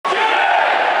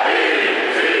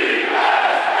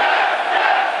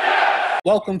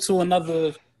Welcome to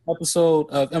another episode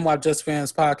of NY Jets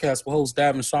Fans Podcast with hosts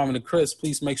Davin, Sharman, and Chris.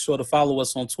 Please make sure to follow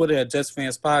us on Twitter at Jets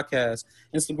Fans Podcast,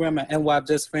 Instagram at NY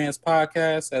Jets Fans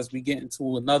Podcast. As we get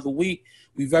into another week,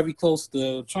 we're very close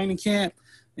to training camp,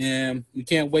 and we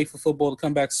can't wait for football to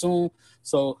come back soon.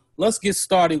 So let's get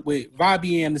started with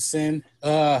Robbie Anderson.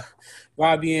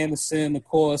 Robbie Anderson, of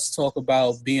course, talk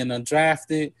about being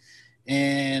undrafted,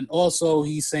 and also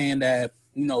he's saying that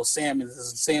Sam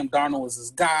Darnold is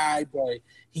his guy, but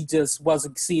he just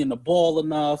wasn't seeing the ball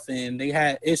enough, and they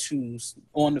had issues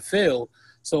on the field.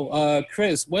 So,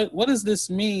 Chris, what does this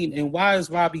mean, and why is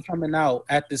Robbie coming out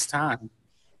at this time?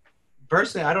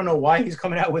 Personally, I don't know why he's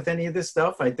coming out with any of this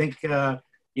stuff. I think, you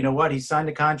know what, he signed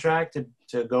a contract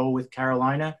to go with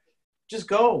Carolina. Just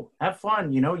go. Have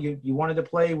fun. You wanted to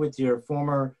play with your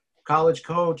former college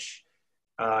coach.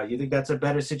 You think that's a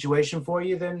better situation for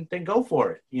you, then go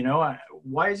for it.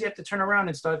 Why does he have to turn around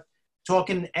and start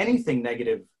talking anything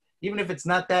negative, even if it's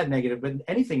not that negative, but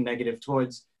anything negative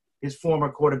towards his former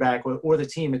quarterback or the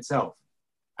team itself?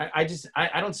 I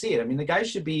don't see it. I mean, the guy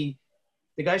should be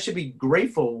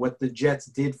grateful what the Jets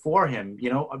did for him.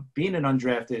 Being an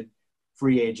undrafted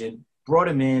free agent, brought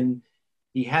him in.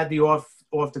 He had the off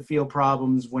the field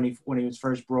problems when he was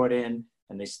first brought in,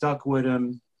 and they stuck with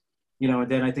him.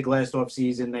 And then I think last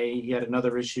offseason he had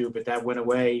another issue, but that went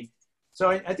away.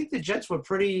 So I think the Jets were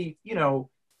pretty,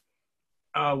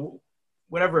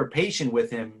 patient with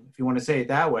him, if you want to say it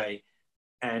that way,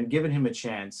 and giving him a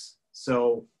chance.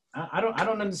 So I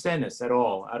don't understand this at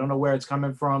all. I don't know where it's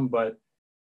coming from, but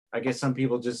I guess some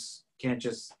people just can't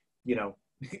just,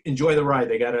 enjoy the ride.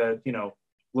 They got to,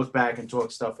 look back and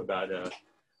talk stuff about a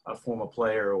former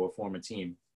player or a former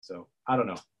team. So I don't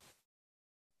know.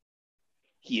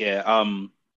 Yeah, I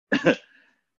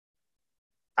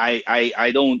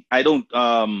don't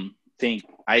think.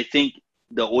 I think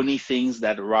the only things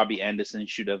that Robbie Anderson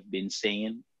should have been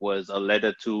saying was a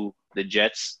letter to the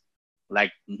Jets,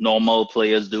 like normal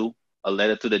players do, a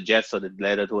letter to the Jets or the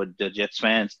letter to the Jets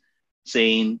fans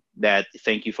saying that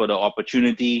thank you for the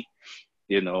opportunity.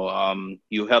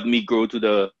 You helped me grow to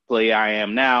the player I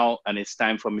am now, and it's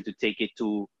time for me to take it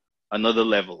to another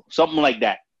level. Something like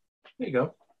that. There you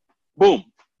go. Boom.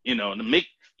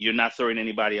 You're not throwing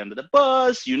anybody under the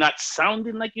bus. You're not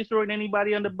sounding like you're throwing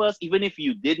anybody under the bus. Even if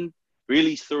you didn't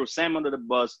really throw Sam under the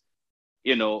bus,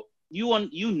 people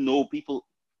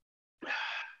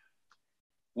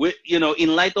with,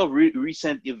 in light of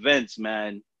recent events,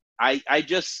 man, I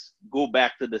just go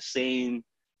back to the same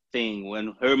thing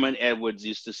when Herman Edwards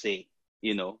used to say,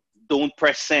 don't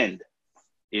press send,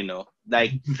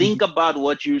 think about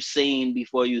what you're saying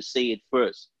before you say it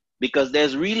first. Because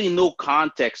there's really no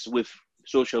context with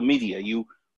social media. You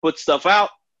put stuff out,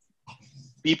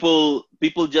 people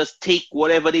just take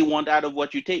whatever they want out of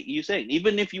what you say.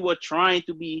 Even if you were trying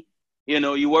to be,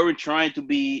 you weren't trying to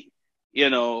be,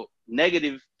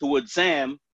 negative towards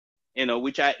Sam,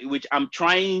 which I'm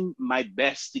trying my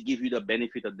best to give you the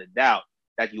benefit of the doubt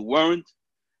that you weren't,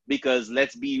 because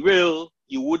let's be real,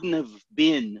 you wouldn't have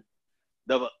been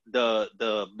the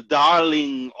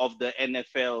darling of the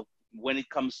NFL when it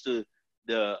comes to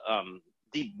the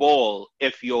deep ball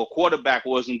if your quarterback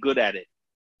wasn't good at it.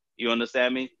 You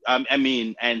understand me?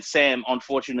 And Sam,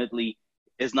 unfortunately,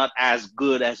 is not as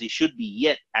good as he should be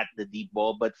yet at the deep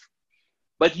ball, but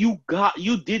you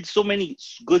did so many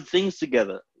good things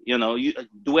together. You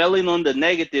dwelling on the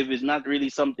negative is not really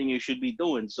something you should be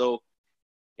doing. So,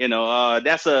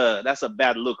 that's a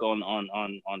bad look on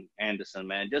Anderson,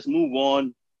 man. Just move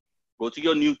on. Go to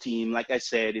your new team. Like I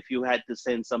said, if you had to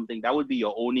send something, that would be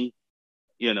your only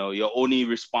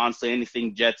response to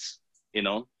anything Jets.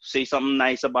 Say something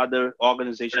nice about the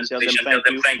organization. Tell them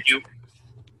thank you,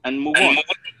 and move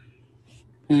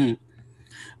on.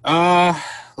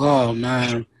 Oh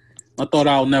man, I thought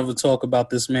I'll never talk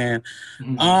about this man.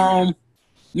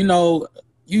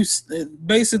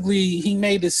 Basically he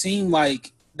made it seem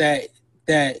like that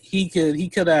he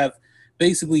could have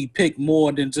basically picked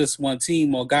more than just one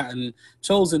team or gotten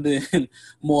chosen to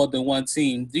more than one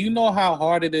team. Do you know how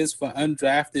hard it is for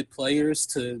undrafted players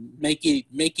to make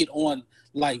it on,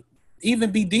 like,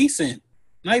 even be decent?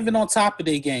 Not even on top of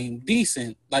their game,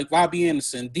 decent. Like Robbie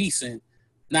Anderson, decent.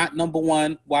 Not number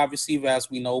one wide receiver as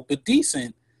we know, but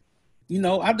decent.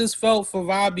 I just felt for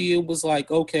Robbie, it was like,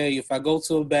 okay, if I go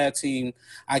to a bad team,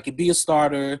 I could be a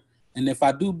starter. And if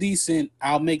I do decent,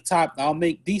 I'll make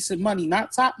decent money.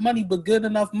 Not top money, but good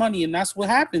enough money. And that's what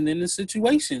happened in this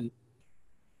situation.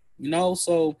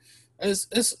 So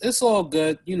it's all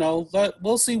good.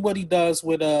 We'll see what he does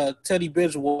with Teddy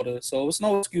Bridgewater. So it's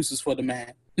no excuses for the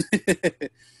man.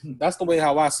 That's the way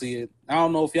how I see it. I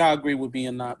don't know if y'all agree with me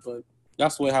or not, but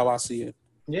That's the way how I see it.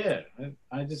 Yeah,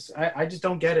 I just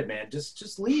don't get it, man.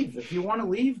 Just leave. If you want to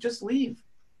leave, just leave.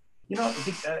 You know,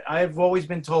 I've always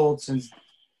been told since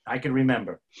I can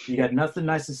remember, you got nothing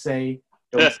nice to say.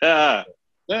 Don't there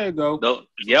you go.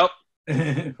 Yep.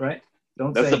 Right?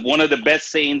 Don't That's say one of the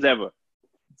best sayings ever.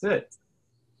 That's it.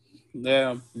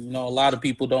 Yeah, you know, a lot of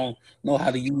people don't know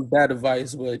how to use that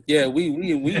advice, but yeah,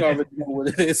 we already know what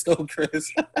it is, though,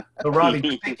 Chris. So, Robbie,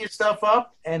 just pick your stuff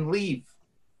up and leave.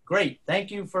 Great. Thank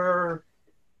you for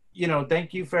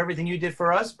everything you did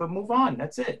for us, but move on.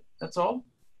 That's it. That's all.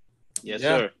 Yes,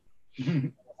 sir.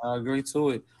 I agree to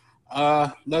it.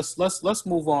 Let's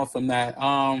move on from that.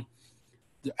 I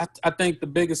think the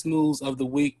biggest news of the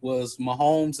week was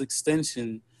Mahomes'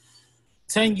 extension.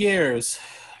 10 years,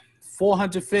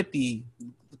 450,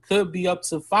 could be up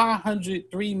to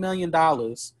 $503 million.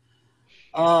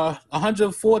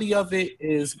 140 of it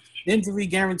is injury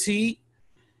guaranteed.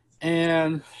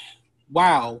 And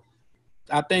wow,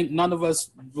 I think none of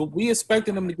us, we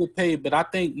expected him to get paid, but I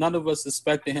think none of us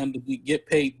expected him to get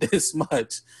paid this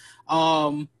much.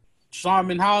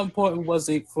 Sharman, how important was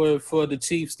it for the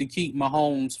Chiefs to keep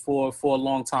Mahomes for a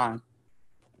long time?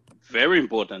 Very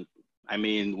important. I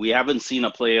mean, we haven't seen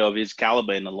a player of his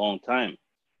caliber in a long time.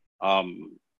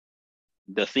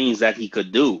 The things that he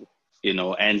could do, you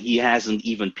know, and he hasn't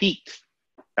even peaked.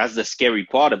 That's the scary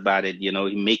part about it. You know,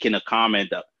 he making a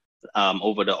comment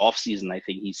over the offseason, I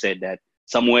think he said that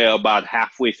somewhere about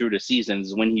halfway through the season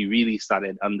is when he really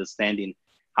started understanding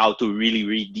how to really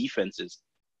read defenses.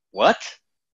 What?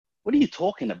 What are you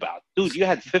talking about? Dude, you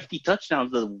had 50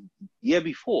 touchdowns the year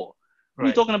before. What are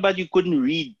you talking about? You couldn't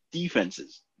read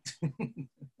defenses.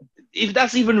 If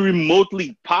that's even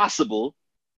remotely possible,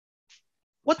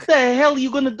 what the hell are you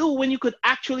going to do when you could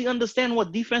actually understand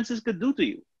what defenses could do to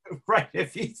you? Right.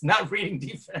 If he's not reading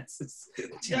defenses.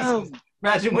 Jesus.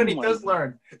 Imagine when he does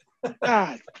learn.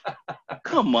 God.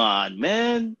 Come on,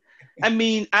 man. I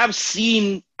mean, I've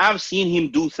seen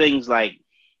him do things like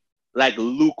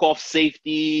look off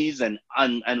safeties and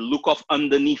look off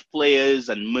underneath players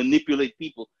and manipulate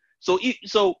people. So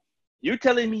you're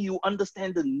telling me you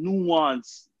understand the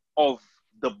nuance of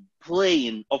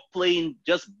playing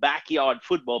just backyard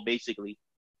football, basically,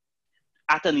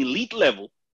 at an elite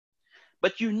level,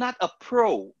 but you're not a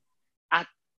pro at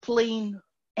playing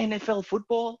NFL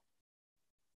football?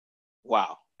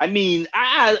 Wow. I mean,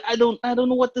 I don't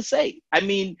know what to say. I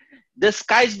mean, the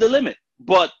sky's the limit.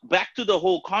 But back to the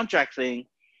whole contract thing,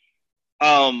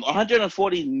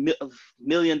 $140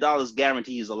 million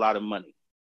guarantee is a lot of money.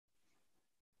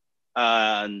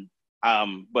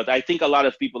 But I think a lot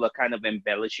of people are kind of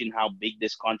embellishing how big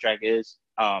this contract is.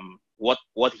 I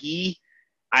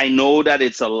know that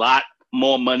it's a lot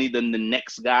more money than the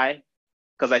next guy,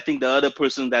 because I think the other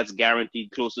person that's guaranteed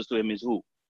closest to him is who?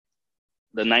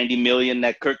 The $90 million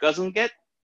that Kirk doesn't get?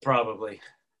 Probably.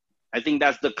 I think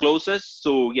that's the closest.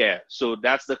 So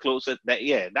that's the closest.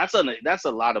 That's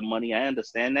a lot of money. I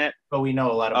understand that. But we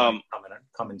know a lot of money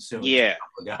coming soon. Yeah,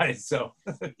 guys. So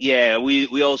yeah,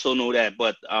 we also know that.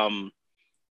 But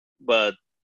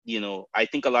you know, I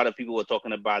think a lot of people were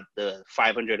talking about the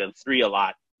 503 a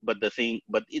lot.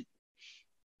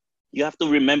 You have to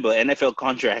remember NFL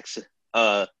contracts.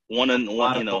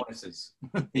 Bonuses.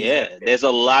 Yeah, there's a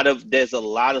lot of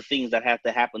things that have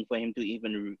to happen for him to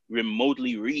even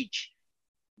remotely reach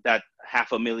that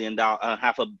 $500 million.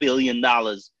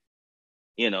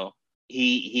 You know,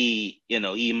 he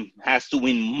has to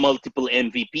win multiple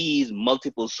MVPs,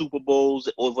 multiple Super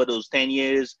Bowls over those 10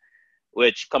 years.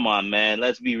 Which, come on, man,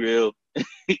 let's be real.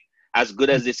 As good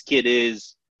as this kid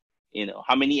is, you know,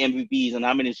 how many MVPs and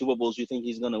how many Super Bowls do you think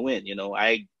he's gonna win?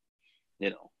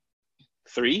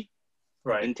 3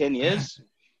 in 10 years.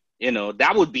 You know,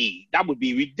 that would be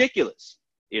ridiculous.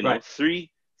 You know,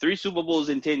 three Super Bowls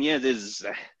in 10 years is,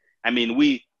 I mean,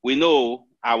 we know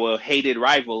our hated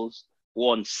rivals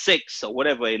won 6 or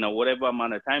whatever, you know, whatever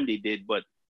amount of time they did, but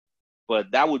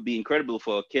that would be incredible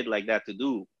for a kid like that to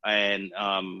do. And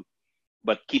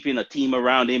but keeping a team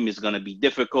around him is going to be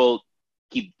difficult.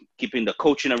 Keeping the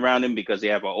coaching around him, because they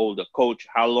have an older coach.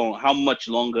 How much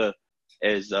longer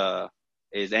is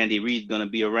Andy Reid going to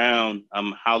be around?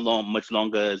 How much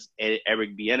longer is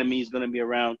Eric Bieniemy is going to be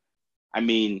around? I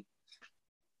mean,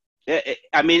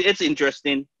 it's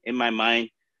interesting in my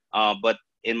mind, but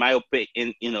in my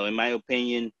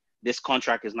opinion, this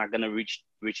contract is not going to reach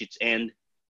its end.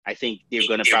 I think they're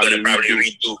going to probably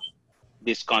redo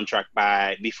this contract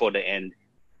before the end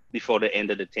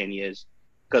of the 10 years.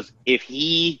 Because if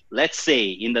he, let's say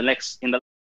in the next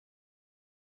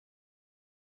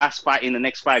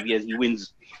 5 years, he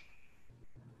wins.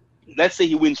 Let's say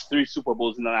he wins 3 Super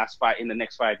Bowls in the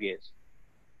next 5 years.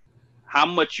 how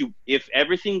much if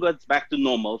everything goes back to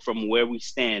normal from where we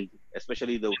stand,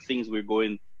 especially the things we're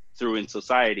going through in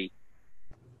society,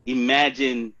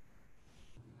 imagine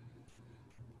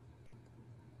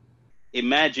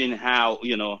how,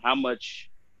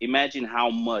 imagine how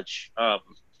much,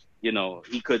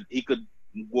 he could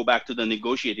go back to the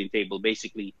negotiating table,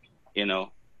 basically.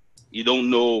 You don't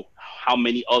know how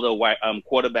many other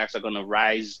quarterbacks are going to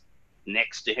rise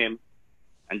next to him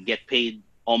and get paid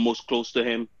almost close to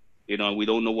him. We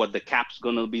don't know what the cap's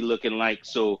going to be looking like.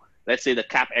 So let's say the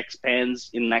cap expands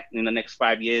in the next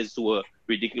 5 years to a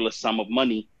ridiculous sum of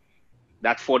money.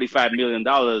 That $45 million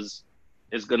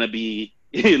is going to be,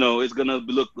 it's going to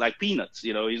look like peanuts.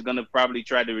 He's going to probably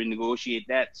try to renegotiate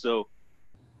that. So,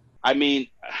 I mean,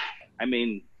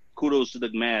 kudos to the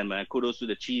man. Kudos to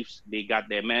the Chiefs. They got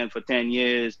their man for 10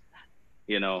 years.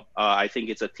 I think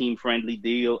it's a team-friendly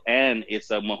deal, and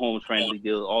it's a Mahomes-friendly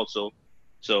deal also.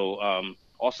 So,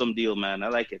 awesome deal, man. I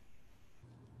like it.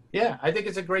 Yeah, I think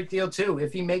it's a great deal, too.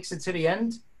 If he makes it to the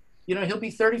end, he'll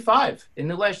be 35 in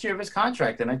the last year of his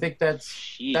contract, and I think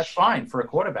that's fine for a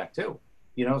quarterback, too.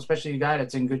 Especially a guy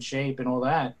that's in good shape and all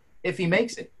that, if he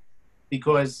makes it.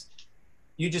 Because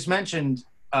you just mentioned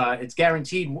it's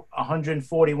guaranteed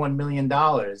 $141 million,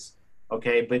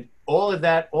 okay? But all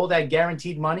that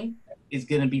guaranteed money is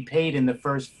going to be paid in the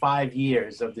first 5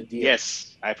 years of the deal.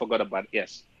 Yes, I forgot about it.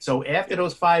 Yes. So after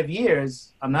those 5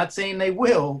 years, I'm not saying they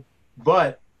will,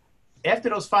 but after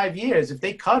those 5 years, if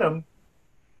they cut him,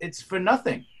 it's for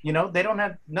nothing. They don't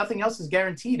have – nothing else is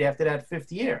guaranteed after that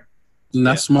fifth year. And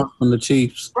that's smart from the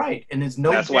Chiefs. Right, and there's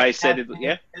no – That's why I said it,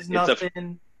 yeah. There's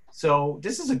nothing. So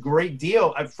this is a great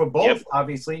deal for both,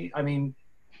 obviously. I mean,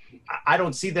 I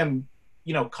don't see them,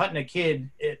 cutting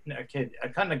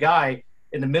cutting a guy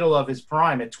in the middle of his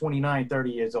prime at 29,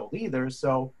 30 years old either.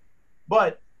 So,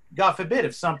 but God forbid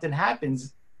if something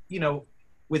happens,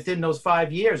 within those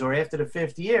 5 years or after the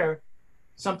fifth year,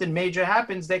 something major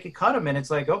happens, they could cut him. And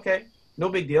it's like, okay, no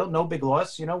big deal, no big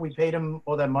loss. We paid him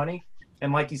all that money.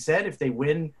 And like you said, if they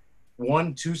win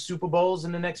 1-2 Super Bowls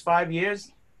in the next 5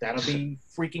 years, that'll be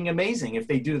freaking amazing. If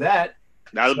they do that,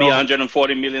 that'll be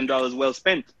 $140 million well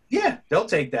spent. Yeah, they'll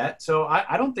take that. So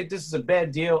I don't think this is a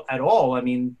bad deal at all. I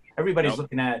mean, everybody's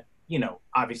looking at,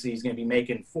 obviously he's going to be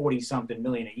making 40-something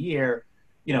million a year.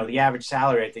 The average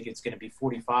salary, I think it's going to be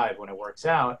 45 when it works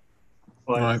out.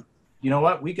 But you know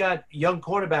what? We got young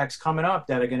quarterbacks coming up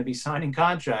that are going to be signing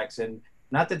contracts, and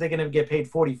not that they're going to get paid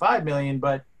 $45 million,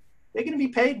 but they're going to be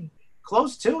paid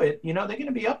close to it. They're going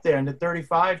to be up there in the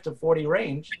 35 to 40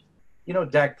 range.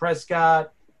 Dak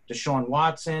Prescott, Deshaun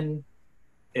Watson.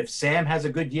 If Sam has a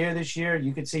good year this year,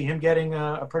 you could see him getting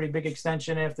a pretty big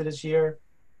extension after this year.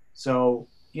 So,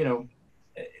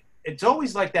 it's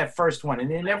always like that first one.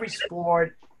 And in every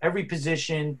sport, every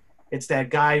position, it's that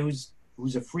guy who's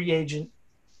a free agent,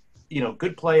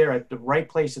 good player at the right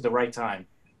place at the right time.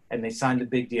 And they signed a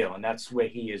big deal, and that's where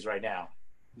he is right now.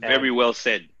 Very well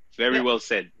said. Very well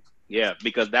said. Yeah,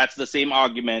 because that's the same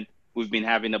argument we've been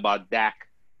having about Dak,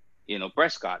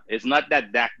 Prescott. It's not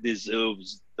that Dak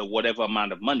deserves the whatever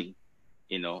amount of money.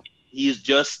 He's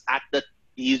just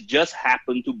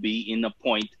happened to be in a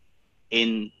point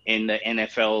in the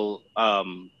NFL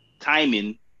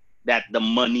timing that the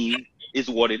money is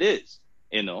what it is.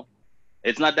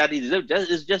 It's not that he deserves.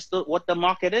 It's just what the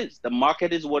market is. The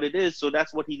market is what it is. So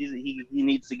that's what he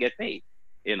needs to get paid.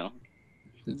 Yeah.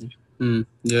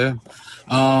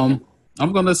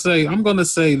 I'm gonna say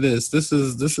this. This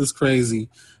is crazy.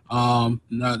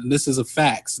 This is a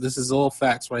facts. This is all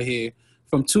facts right here.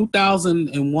 From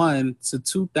 2001 to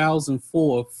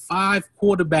 2004, 5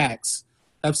 quarterbacks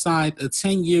have signed a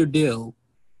 10-year deal.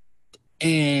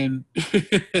 And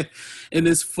and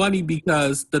it's funny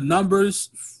because the numbers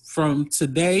from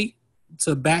today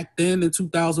to back then in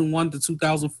 2001 to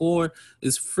 2004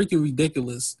 is freaking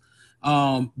ridiculous.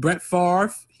 Brett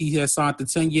Favre, he has signed the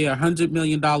 10-year, $100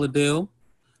 million deal.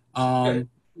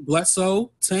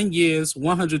 Bledsoe, 10 years,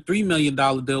 $103 million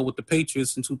deal with the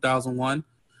Patriots in 2001.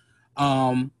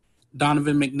 Donovan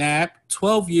McNabb,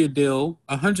 12-year deal,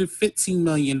 $115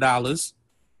 million.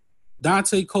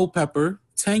 Dante Culpepper,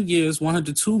 10 years,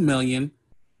 $102 million.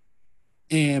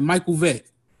 And Michael Vick,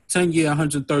 10-year,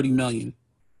 $130 million.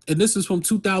 And this is from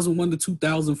 2001 to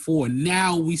 2004.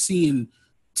 Now we seeing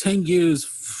 10 years,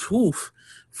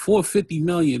 $450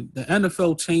 million. The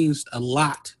NFL changed a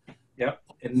lot. Yep,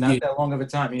 and not that long of a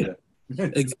time either.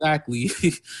 Exactly,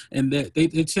 and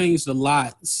they changed a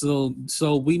lot. So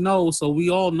we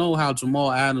all know how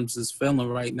Jamal Adams is feeling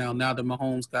right now. Now that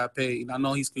Mahomes got paid, I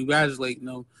know he's congratulating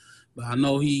him, But I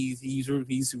know he's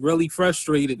really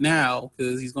frustrated now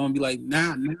because he's gonna be like,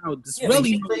 now this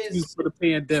really no excuse for the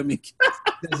pandemic.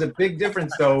 There's a big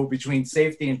difference though between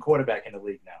safety and quarterback in the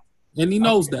league now. And he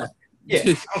knows that.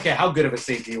 Yeah, okay, how good of a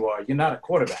safety you are. You're not a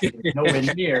quarterback. You're nowhere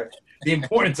near the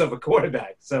importance of a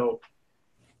quarterback. So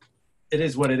it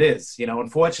is what it is, you know,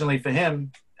 unfortunately for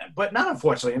him, but not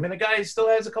unfortunately. I mean, the guy still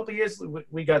has a couple of years.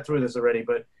 We got through this already,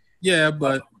 but. Yeah,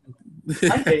 but.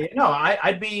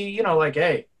 I'd be, you know, like,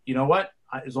 hey, you know what?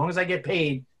 As long as I get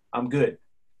paid, I'm good.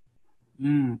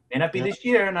 May not be this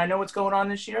year, and I know what's going on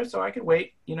this year, so I could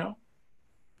wait, you know.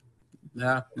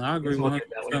 Yeah, I agree with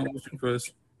you,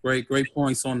 Chris. Great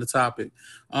points on the topic.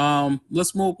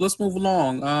 Let's move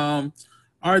along.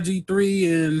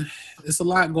 RG3, and it's a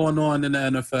lot going on in the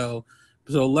NFL.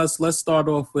 So let's start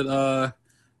off with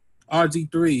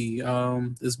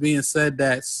RG3. It's being said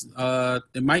that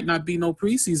there might not be no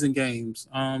preseason games.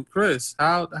 Chris,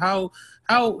 how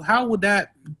would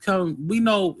that come? We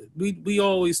know we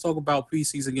always talk about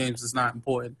preseason games is not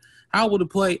important. How would it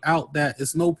play out that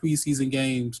it's no preseason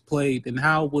games played, and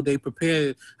how would they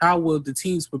prepare? How will the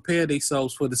teams prepare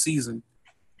themselves for the season?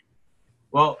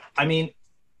 Well, I mean,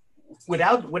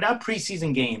 without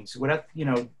preseason games,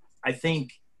 I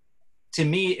think to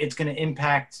me it's going to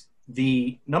impact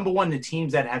the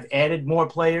teams that have added more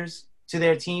players to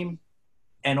their team,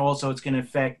 and also it's going to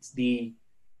affect the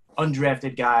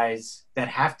undrafted guys that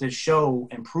have to show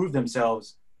and prove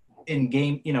themselves in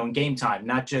game time,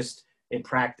 not just in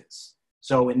practice.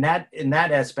 So in that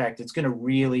aspect, it's going to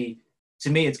really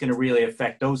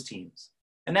affect those teams.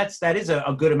 And that is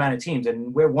a good amount of teams.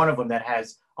 And we're one of them that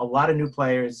has a lot of new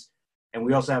players. And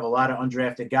we also have a lot of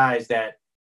undrafted guys that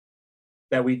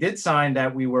we did sign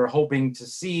that we were hoping to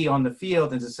see on the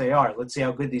field and to say, all right, let's see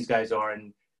how good these guys are.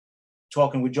 And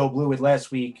talking with Joe Blewett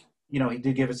last week, you know, he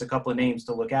did give us a couple of names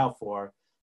to look out for.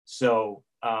 So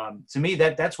to me,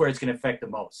 that's where it's going to affect the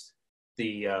most.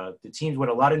 The teams with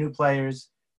a lot of new players,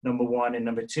 number one, and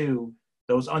number two,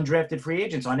 those undrafted free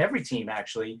agents on every team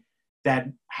actually that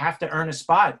have to earn a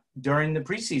spot during the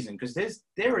preseason, because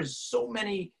there is so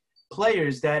many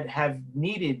players that have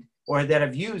needed or that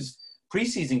have used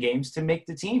preseason games to make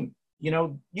the team. You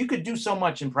know, you could do so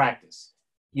much in practice.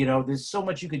 You know, there's so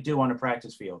much you could do on a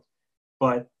practice field,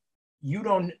 but you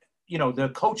don't. You know, the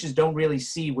coaches don't really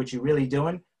see what you're really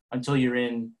doing until you're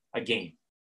in a game,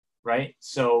 right?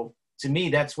 So to me,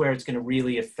 that's where it's going to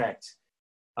really affect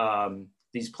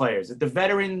these players. The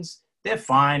veterans, they're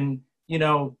fine. You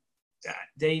know,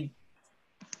 they're,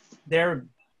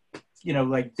 you know,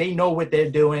 like they know what they're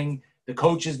doing. The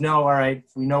coaches know, all right,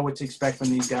 we know what to expect from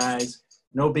these guys.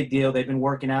 No big deal. They've been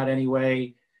working out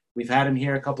anyway. We've had them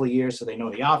here a couple of years, so they know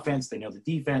the offense, they know the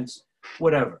defense,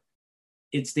 whatever.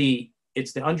 It's the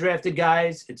undrafted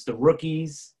guys, it's the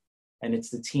rookies, and it's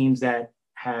the teams that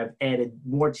have added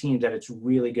more teams that it's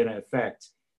really going to affect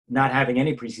not having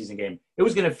any preseason game. It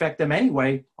was going to affect them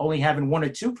anyway, only having one or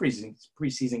two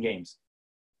preseason games.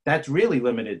 That's really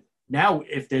limited. Now,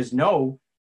 if there's no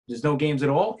games at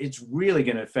all, it's really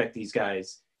going to affect these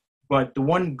guys. But the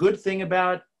one good thing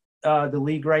about the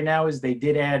league right now is they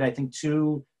did add, I think,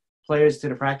 2 players to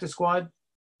the practice squad.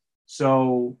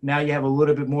 So now you have a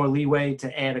little bit more leeway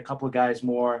to add a couple of guys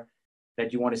more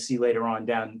that you want to see later on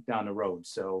down the road.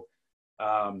 So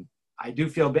I do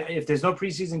feel bad. If there's no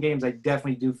preseason games, I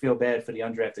definitely do feel bad for the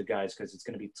undrafted guys because it's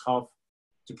going to be tough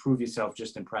to prove yourself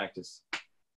just in practice.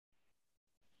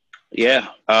 Yeah,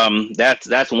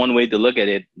 that's one way to look at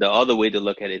it. The other way to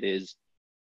look at it is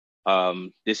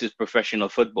this is professional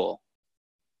football,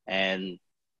 and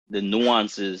the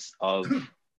nuances of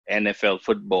NFL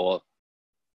football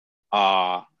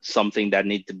are something that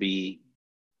need to be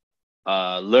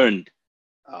learned.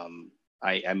 I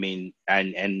mean,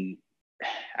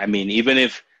 even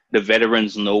if the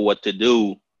veterans know what to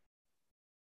do,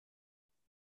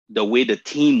 the way the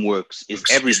team works is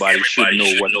everybody should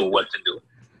know what to do.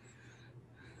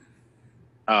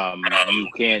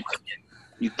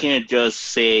 You can't just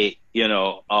say, you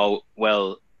know, oh,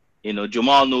 well, you know,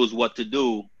 Jamal knows what to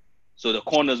do, so the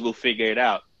corners will figure it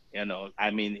out. You know,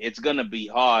 I mean, it's going to be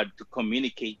hard to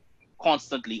communicate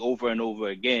constantly over and over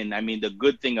again. I mean, the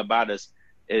good thing about us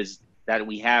is that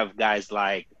we have guys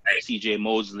like CJ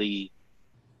Mosley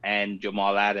and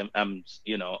Jamal Adams, on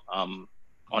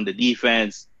the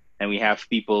defense, and we have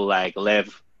people like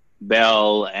Lev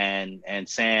Bell and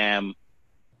Sam.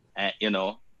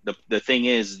 The thing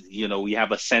is, you know, we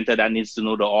have a center that needs to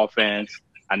know the offense.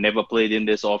 I never played in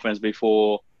this offense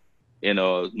before. You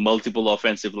know, multiple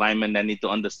offensive linemen that need to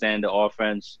understand the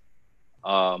offense.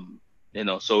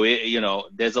 There's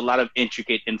a lot of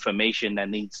intricate information that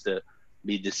needs to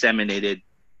be disseminated,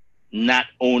 not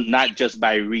just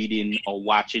by reading or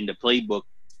watching the playbook,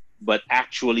 but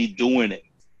actually doing it,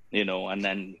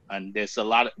 and there's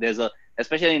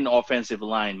especially in the offensive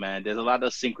line, man, there's a lot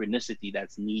of synchronicity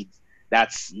that's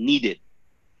needed,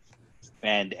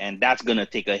 and that's gonna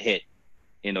take a hit,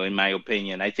 in my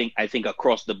opinion. I think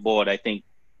across the board, I think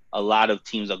a lot of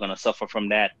teams are gonna suffer from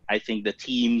that. I think the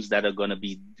teams that are gonna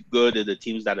be good are the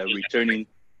teams that are returning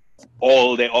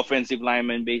all their offensive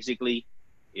linemen, basically.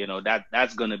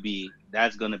 That's gonna be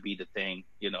the thing.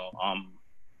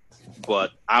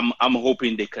 But I'm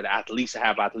hoping they could at least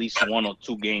have at least 1 or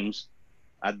 2 games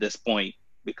at this point,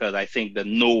 because I think the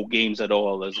no games at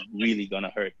all is really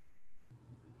gonna hurt.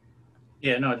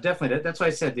 Yeah, no, definitely. That's why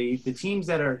I said the teams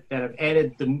that have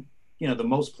added the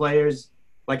most players,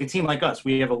 like a team like us,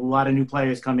 we have a lot of new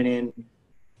players coming in,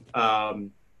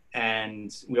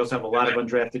 and we also have a lot of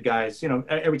undrafted guys.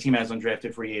 Every team has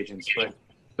undrafted free agents, but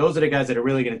those are the guys that are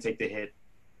really going to take the hit.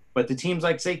 But the teams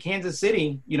like, say, Kansas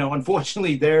City,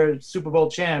 unfortunately, they're Super Bowl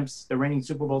champs, they're reigning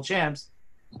Super Bowl champs,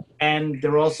 and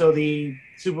they're also the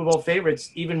Super Bowl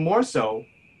favorites, even more so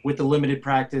with the limited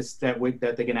practice that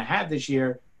they're going to have this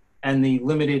year, and the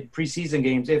limited preseason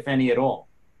games, if any at all.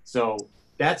 So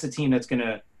that's a team that's going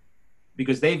to,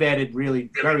 because they've added really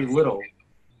very little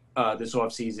this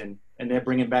offseason, and they're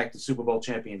bringing back the Super Bowl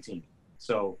champion team.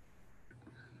 So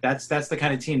that's the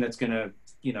kind of team that's going to,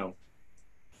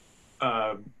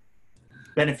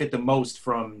 benefit the most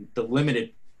from the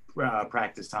limited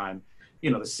practice time.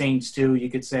 The Saints too, you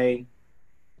could say.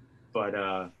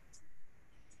 But,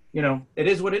 it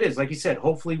is what it is. Like you said,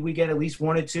 hopefully we get at least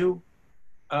 1 or 2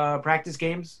 practice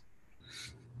games,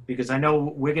 because I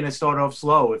know we're going to start off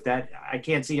slow. I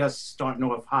can't see us starting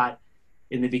off hot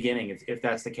in the beginning if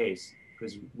that's the case,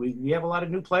 because we have a lot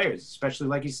of new players, especially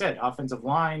like you said, offensive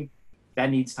line that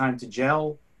needs time to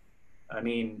gel. I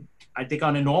mean, I think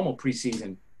on a normal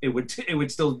preseason, it would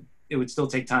still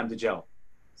take time to gel.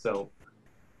 So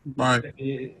right,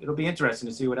 it'll be interesting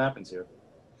to see what happens here.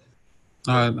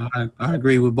 I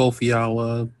agree with both of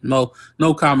y'all.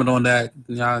 No comment on that.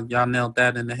 Y'all nailed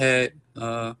that in the head.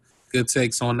 Good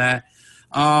takes on that.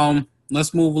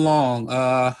 Let's move along.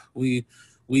 We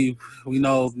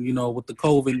know with the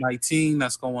COVID-19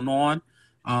 that's going on.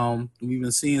 We've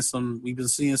been seeing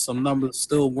some numbers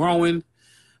still growing.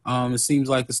 It seems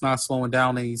like it's not slowing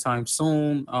down anytime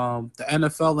soon. The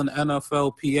NFL and the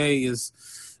NFLPA is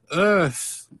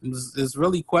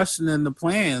really questioning the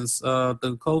plans,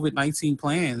 the COVID-19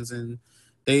 plans, and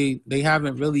they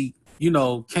haven't really,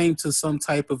 came to some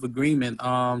type of agreement.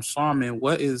 Sharman,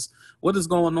 what is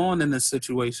going on in this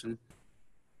situation?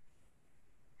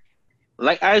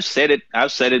 Like I've said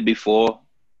it before.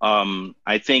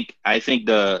 I think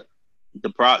the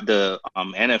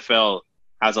NFL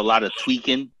has a lot of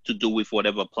tweaking to do with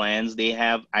whatever plans they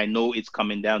have. I know it's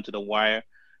coming down to the wire,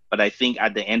 but I think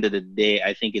at the end of the day,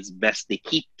 I think it's best they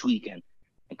keep tweaking,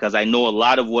 because I know a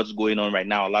lot of what's going on right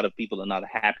now, a lot of people are not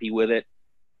happy with it.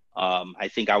 I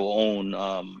think our own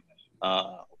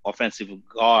offensive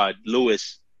guard,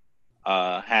 Lewis,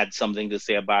 had something to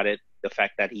say about it. The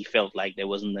fact that he felt like there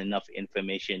wasn't enough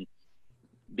information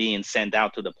being sent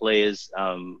out to the players,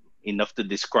 enough to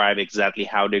describe exactly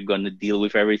how they're going to deal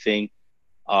with everything.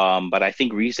 But I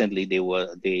think recently they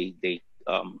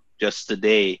just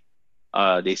today,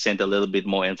 they sent a little bit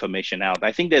more information out.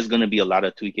 I think there's going to be a lot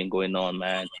of tweaking going on,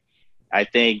 man. I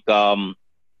think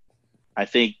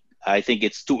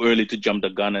it's too early to jump the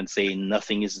gun and say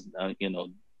nothing is,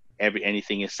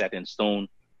 anything is set in stone.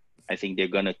 I think they're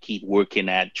going to keep working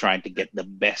at trying to get the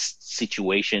best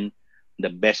situation, the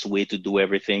best way to do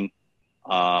everything,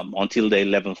 until the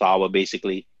 11th hour,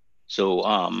 basically. So,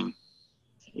 I'm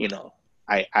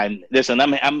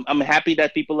happy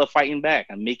that people are fighting back.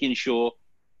 I'm making sure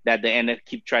that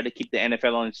try to keep the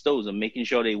NFL on its toes and making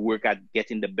sure they work at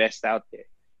getting the best out there.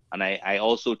 And I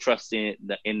also trust in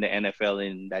the NFL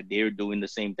in that they're doing the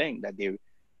same thing, that they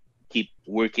keep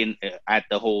working at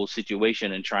the whole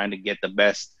situation and trying to get the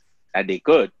best that they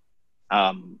could.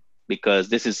 Because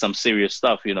this is some serious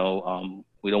stuff, we don't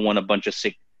want a bunch of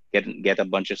get a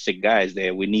bunch of sick guys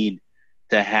there. We need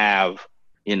to have,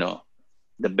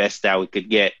 the best that we could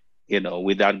get,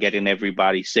 without getting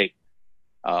everybody sick.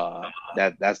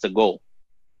 That's the goal.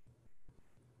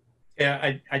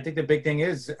 Yeah, I think the big thing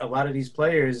is a lot of these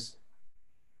players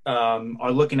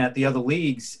are looking at the other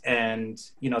leagues, and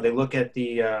they look at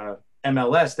the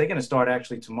MLS. They're going to start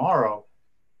actually tomorrow,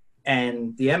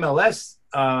 and the MLS,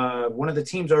 one of the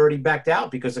teams already backed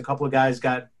out because a couple of guys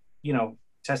got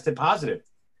tested positive.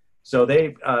 So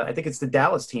I think it's the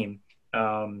Dallas team.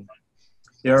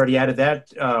 They already added that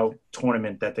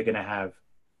tournament that they're going to have.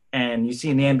 And you see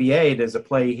in the NBA, there's a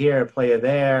play here, a player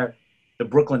there. the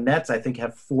Brooklyn Nets, I think,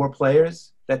 have 4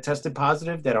 players that tested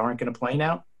positive that aren't going to play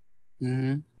now.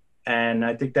 Mm-hmm. And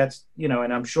I think that's,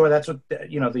 and I'm sure that's what, the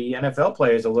NFL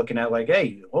players are looking at, like,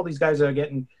 hey, all these guys are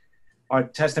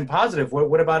testing positive.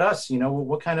 What about us?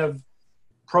 What kind of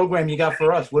program you got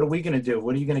for us? What are we going to do?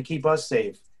 What are you going to keep us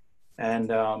safe? And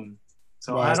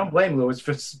so Right. I don't blame Lewis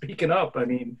for speaking up. I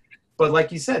mean, but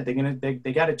like you said,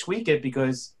 they got to tweak it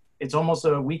because it's almost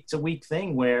a week-to-week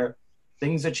thing where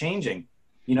things are changing.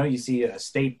 You see a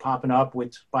state popping up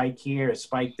with spike here, a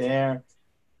spike there,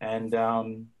 and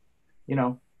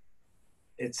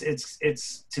it's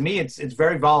to me it's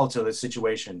very volatile, this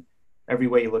situation, every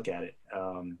way you look at it,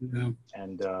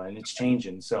 and it's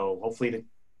changing. So hopefully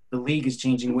the league is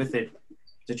changing with it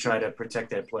to try to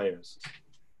protect their players.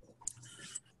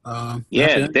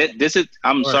 This is.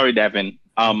 I'm sorry, Devin.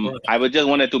 I would just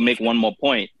wanted to make one more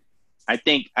point. I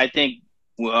think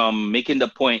making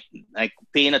the point, like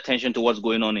paying attention to what's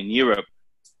going on in Europe,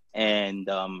 and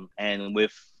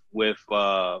with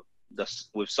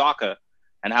soccer,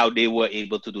 and how they were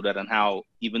able to do that, and how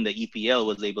even the EPL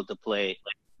was able to play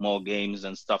more games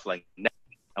and stuff like that.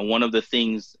 And one of the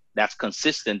things that's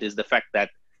consistent is the fact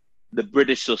that the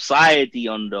British society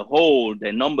on the whole,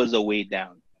 their numbers are way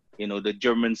down. The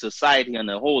German society on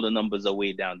the whole, the numbers are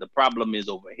way down. The problem is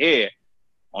over here,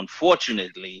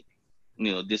 unfortunately,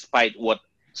 despite what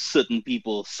certain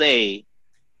people say,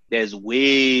 there's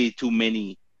way too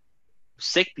many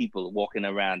sick people walking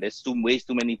around. There's way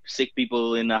too many sick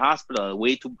people in the hospital.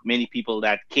 Way too many people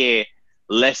that care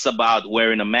less about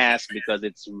wearing a mask because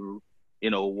it's,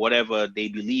 whatever they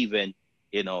believe in,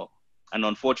 And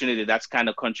unfortunately, that's kind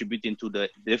of contributing to the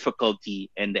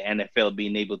difficulty in the NFL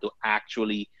being able to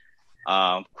actually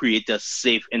create a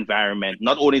safe environment.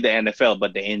 Not only the NFL,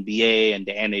 but the NBA and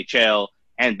the NHL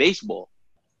and baseball.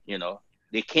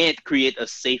 They can't create a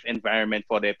safe environment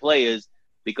for their players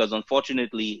because,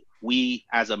 unfortunately, we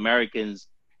as Americans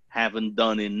haven't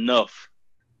done enough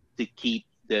to keep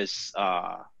this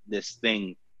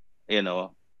thing,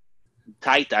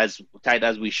 tight as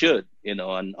we should.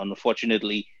 And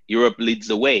unfortunately, Europe leads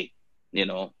the way.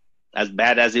 As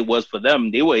bad as it was for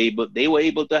them, they were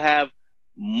able to have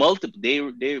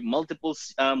multiple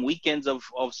weekends of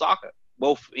soccer,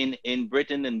 both in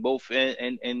Britain and both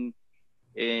in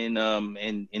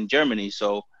Germany.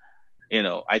 So,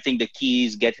 I think the key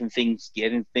is getting things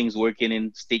working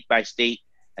in state by state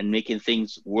and making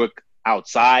things work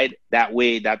outside. That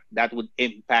way, that would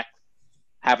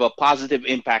have a positive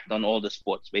impact on all the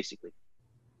sports, basically.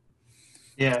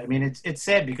 Yeah, I mean, it's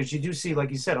sad because you do see,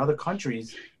 like you said, other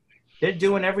countries, they're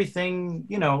doing everything.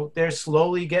 They're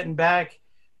slowly getting back,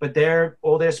 but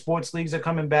all their sports leagues are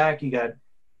coming back. You got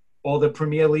all the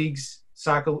Premier Leagues,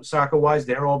 soccer-wise,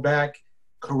 they're all back.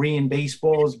 Korean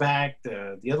baseball is back.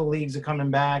 The other leagues are coming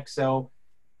back. So,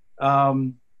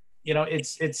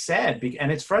 it's sad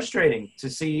and it's frustrating to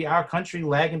see our country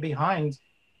lagging behind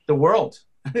the world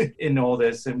in all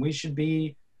this. And we should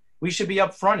be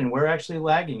up front, and we're actually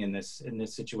lagging in this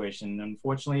situation.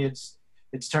 Unfortunately,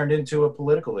 it's turned into a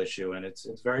political issue, and it's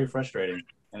very frustrating,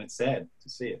 and it's sad to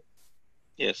see it.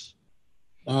 Yes.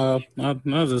 I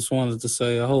just wanted to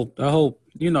say I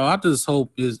just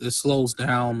hope it slows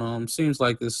down. Seems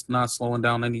like it's not slowing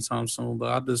down anytime soon, but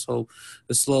I just hope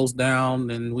it slows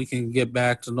down and we can get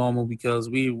back to normal, because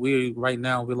we right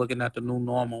now we're looking at the new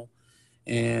normal,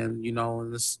 and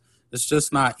it's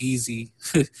just not easy.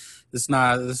 It's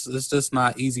just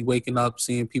not easy waking up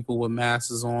seeing people with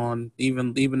masks on,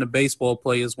 even the baseball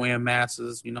players wearing masks.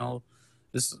 It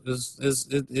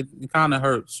kind of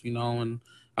hurts, and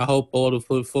I hope all the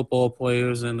football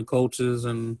players and the coaches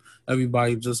and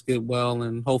everybody just get well,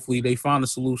 and hopefully they find a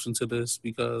solution to this,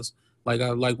 because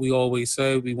like we always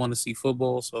say, we want to see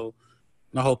football, so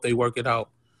I hope they work it out.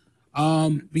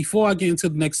 Before I get into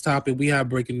the next topic, we have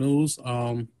breaking news.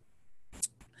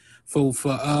 For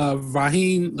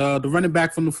Raheem, the running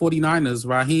back from the 49ers,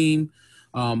 Raheem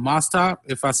Mostert,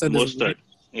 if I said this right.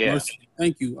 Yeah.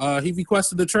 Thank you. He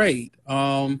requested a trade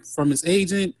from his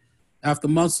agent after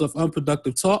months of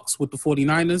unproductive talks with the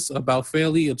 49ers about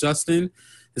fairly adjusting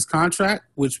his contract,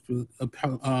 which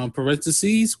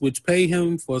parentheses, which pay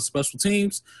him for special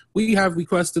teams. We have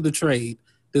requested a trade.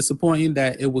 Disappointing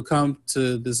that it would come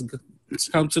to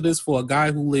this for a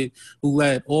guy who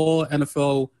led all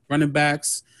NFL running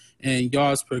backs and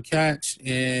yards per catch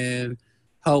and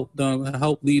help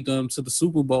lead them to the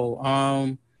Super Bowl.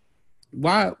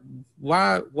 Why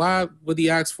would he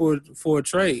ask for a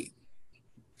trade?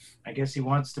 I guess he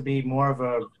wants to be more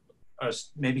of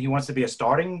maybe he wants to be a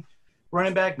starting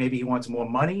running back. Maybe he wants more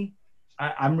money.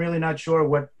 I'm really not sure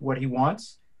what he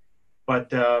wants. But,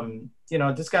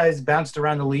 this guy's bounced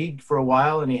around the league for a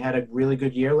while, and he had a really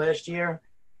good year last year.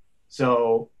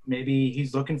 So maybe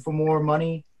he's looking for more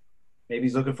money. Maybe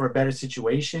he's looking for a better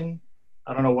situation.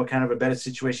 I don't know what kind of a better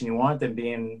situation you want than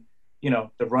being,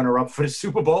 the runner-up for the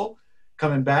Super Bowl,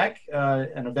 coming back,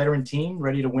 and a veteran team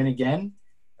ready to win again.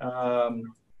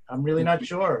 I'm really not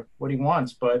sure what he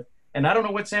wants, and I don't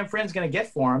know what San Fran's going to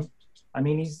get for him. I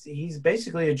mean, he's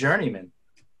basically a journeyman,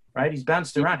 right? He's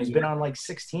bounced around. He's been on like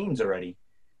 6 teams already.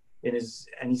 He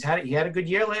had a good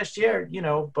year last year,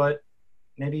 but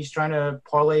maybe he's trying to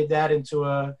parlay that into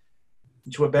a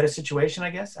better situation,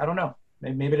 I guess. I don't know.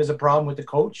 Maybe there's a problem with the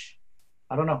coach.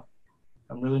 I don't know.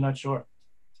 I'm really not sure.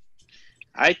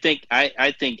 I think,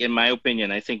 in my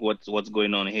opinion, I think what's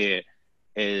going on here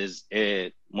is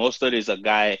Mostert is a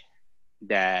guy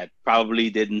that probably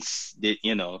this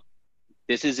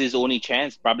is his only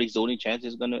chance. Probably his only chance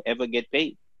is going to ever get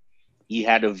paid. He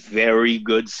had a very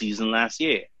good season last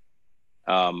year.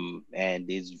 And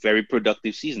his very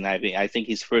productive season. I think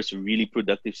his first really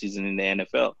productive season in the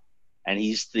NFL. And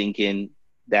he's thinking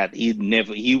that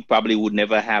he probably would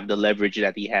never have the leverage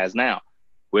that he has now,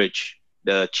 which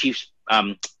the Chiefs,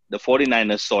 the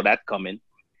 49ers saw that coming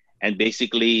and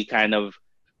basically kind of,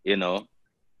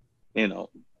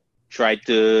 tried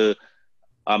to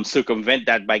circumvent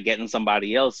that by getting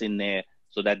somebody else in there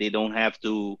so that they don't have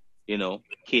to,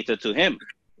 cater to him,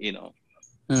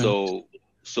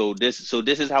 So this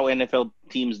is how NFL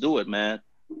teams do it, man.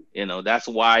 That's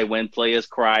why when players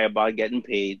cry about getting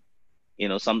paid,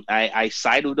 I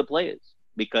side with the players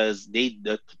because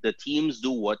the teams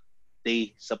do what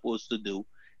they supposed to do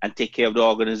and take care of the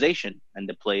organization, and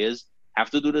the players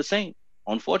have to do the same.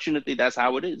 Unfortunately, that's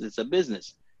how it is. It's a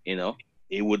business.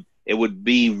 It would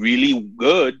be really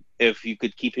good if you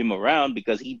could keep him around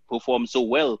because he performed so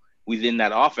well within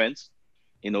that offense,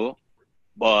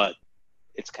 but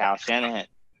it's Kyle Shanahan.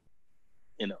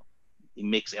 He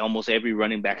makes almost every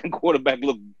running back and quarterback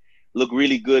look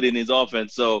really good in his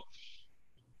offense. So,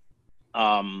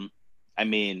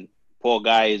 poor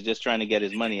guy is just trying to get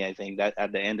his money. I think that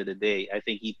at the end of the day, I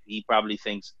think he probably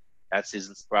thinks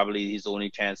that's probably his only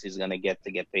chance he's gonna get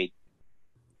to get paid.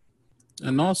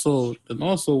 And also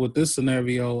with this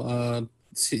scenario,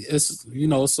 it's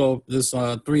so there's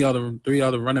three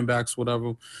other running backs,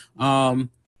 whatever.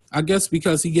 I guess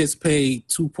because he gets paid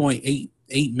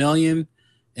 $2.88 million,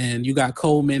 and you got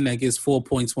Coleman that gets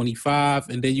 $4.25,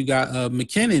 and then you got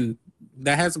McKinnon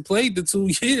that hasn't played the 2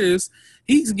 years.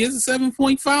 He gets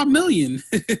 $7.5 million.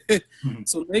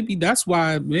 So maybe that's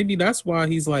why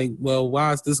he's like, well,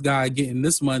 why is this guy getting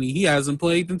this money? He hasn't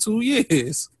played in 2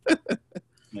 years.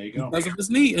 There you go. Because of his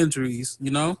knee injuries,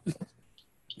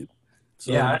 So,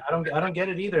 yeah, I don't get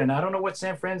it either, and I don't know what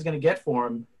San Fran's going to get for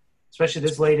him, especially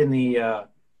this late in the,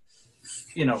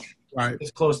 right,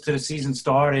 this close to the season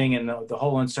starting and the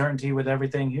whole uncertainty with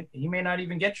everything. He may not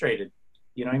even get traded.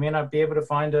 He may not be able to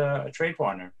find a trade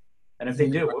partner. And if they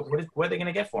do, what are they going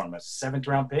to get for him? A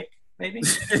 7th-round pick, maybe?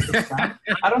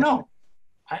 I don't know.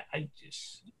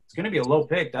 It's going to be a low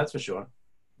pick, that's for sure.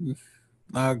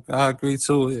 I agree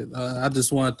to it. I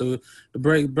just wanted to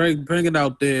bring it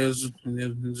out there.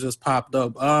 It just popped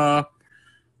up.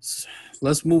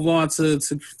 Let's move on to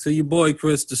your boy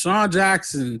Chris Deshaun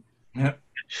Jackson. Yeah.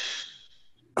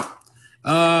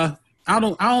 I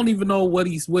don't even know what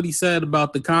he said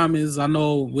about the comments. I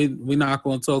know we're not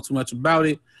going to talk too much about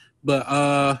it,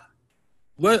 but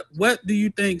what do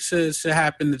you think should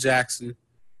happen to Jackson?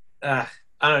 I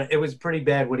don't know. It was pretty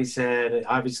bad what he said.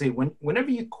 Obviously, whenever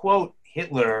you quote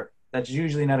Hitler, that's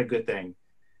usually not a good thing,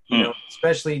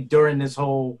 especially during this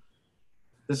whole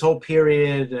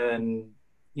period, and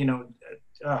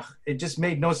it just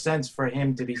made no sense for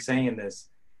him to be saying this.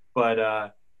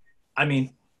 But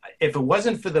if it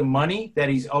wasn't for the money that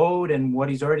he's owed and what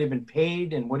he's already been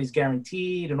paid and what he's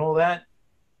guaranteed and all that,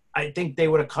 I think they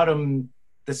would have cut him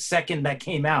the second that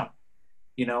came out,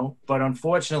 But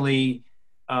unfortunately,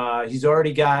 he's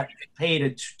already got paid a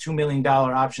 $2 million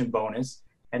option bonus,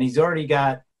 and he's already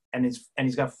got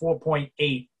he's got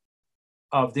 4.8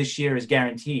 of this year is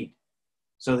guaranteed.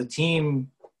 So the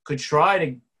team could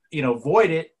try to void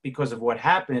it because of what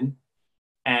happened,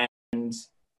 and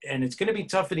it's going to be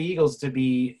tough for the Eagles to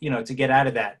be to get out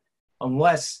of that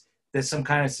unless there's some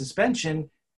kind of suspension.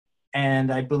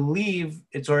 And I believe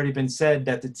it's already been said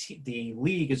that the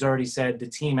league has already said the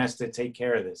team has to take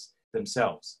care of this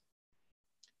themselves.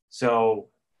 So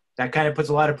that kind of puts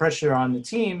a lot of pressure on the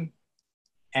team.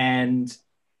 And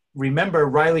remember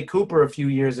Riley Cooper a few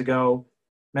years ago,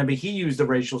 remember he used a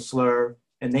racial slur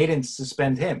and they didn't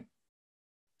suspend him.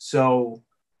 So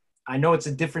I know it's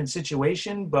a different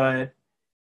situation, but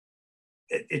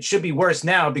it should be worse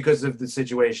now because of the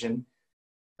situation.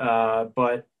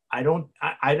 But I don't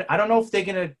know if they're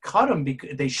gonna cut him,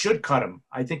 because they should cut him.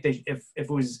 I think if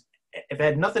it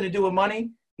had nothing to do with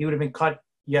money, he would have been cut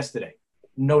yesterday,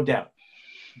 no doubt.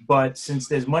 But since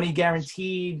there's money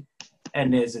guaranteed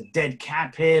and there's a dead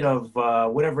cap hit of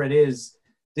whatever it is,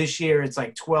 this year it's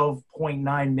like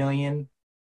 12.9 million.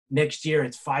 Next year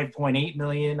it's 5.8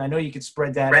 million. I know you could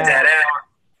spread that out.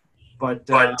 But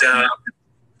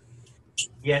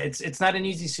yeah, it's not an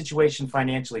easy situation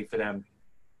financially for them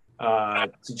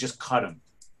to just cut him.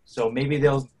 So maybe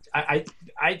they'll. I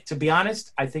to be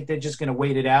honest, I think they're just going to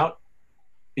wait it out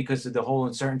because of the whole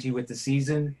uncertainty with the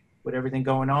season, with everything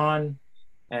going on,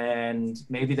 and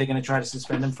maybe they're going to try to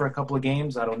suspend him for a couple of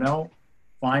games. I don't know,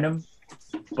 fine him,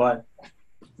 but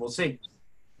we'll see.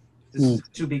 This is a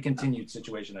to be continued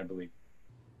situation, I believe.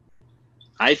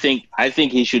 I think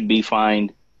he should be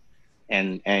fined.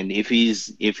 And if he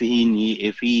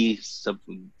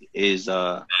is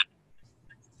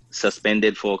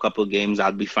suspended for a couple of games,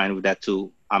 I'll be fine with that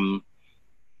too. I'm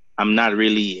not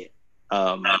really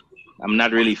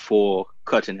for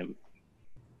cutting him.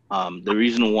 The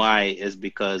reason why is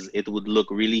because it would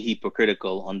look really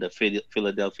hypocritical on the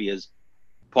Philadelphia's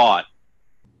part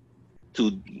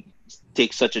to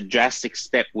take such a drastic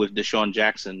step with Deshaun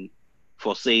Jackson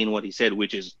for saying what he said,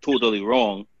 which is totally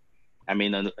wrong. I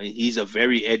mean, he's a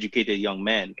very educated young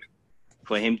man.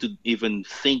 For him to even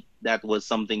think that was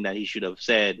something that he should have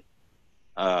said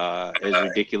is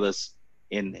ridiculous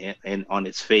in on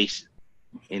its face.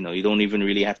 You don't even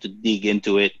really have to dig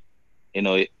into it.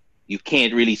 You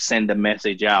can't really send a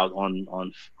message out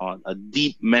on a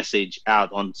deep message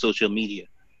out on social media,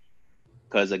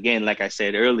 because again, like I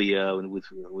said earlier, with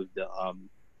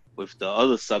the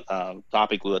other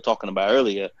topic we were talking about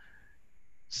earlier,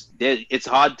 it's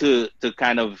hard to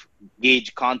kind of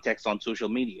gauge context on social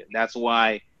media. That's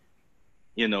why,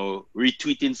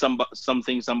 retweeting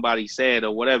something somebody said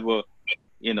or whatever,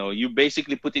 you're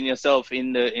basically putting yourself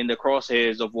in the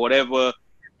crosshairs of whatever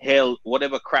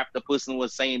crap the person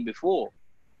was saying before,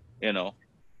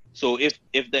 So if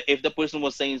the person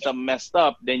was saying something messed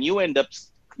up, then you end up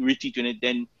retweeting it.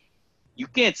 Then you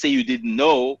can't say you didn't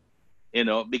know,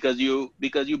 because you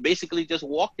basically just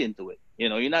walked into it.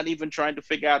 You're not even trying to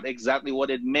figure out exactly what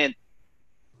it meant,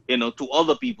 to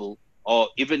other people, or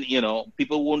even,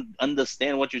 people won't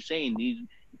understand what you're saying. You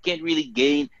can't really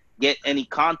get any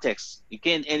context. You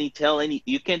can't tell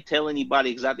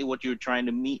anybody exactly what you're trying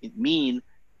to mean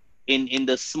in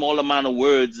the small amount of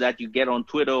words that you get on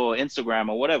Twitter or Instagram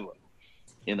or whatever,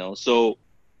 So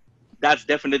that's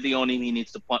definitely only he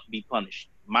needs to be punished.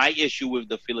 My issue with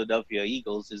the Philadelphia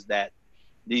Eagles is that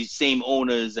these same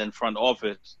owners and front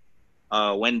office,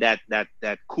 when that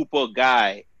Cooper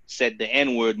guy said the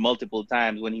N-word multiple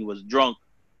times when he was drunk,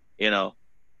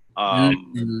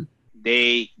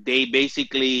 they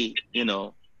basically,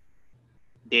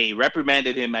 they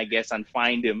reprimanded him, I guess, and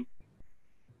fined him,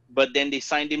 but then they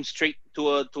signed him straight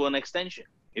to an extension,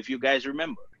 if you guys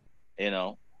remember,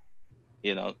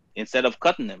 instead of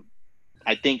cutting him.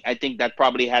 I think that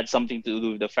probably had something to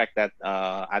do with the fact that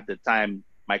at the time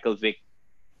Michael Vick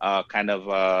kind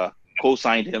of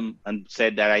co-signed him and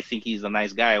said that I think he's a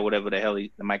nice guy or whatever the hell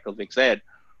Michael Vick said.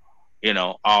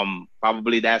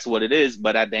 Probably that's what it is.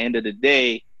 But at the end of the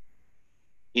day,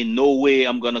 in no way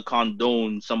I'm gonna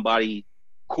condone somebody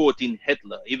quoting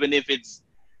Hitler, even if it's,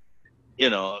 you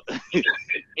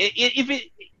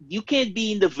can't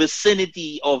be in the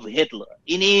vicinity of Hitler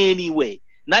in any way.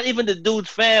 Not even the dude's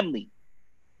family.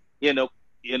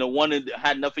 One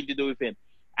had nothing to do with him.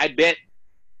 I bet,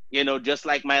 just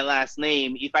like my last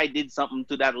name, if I did something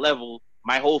to that level,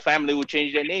 my whole family would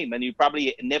change their name, and you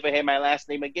probably never hear my last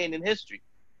name again in history.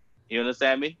 You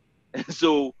understand me?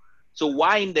 So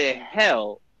why in the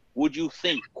hell would you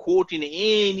think quoting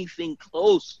anything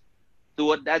close to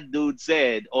what that dude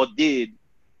said or did?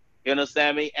 You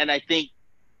understand me? And I think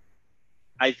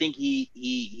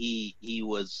he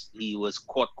was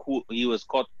caught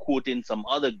quoting some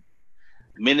other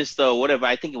minister or whatever.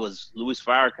 I think it was Louis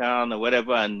Farrakhan or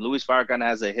whatever, and Louis Farrakhan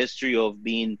has a history of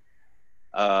being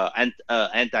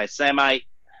anti-Semite.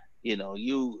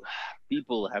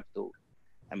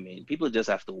 People just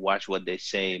have to watch what they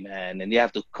say, man, and they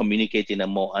have to communicate in a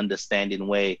more understanding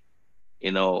way.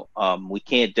 We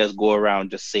can't just go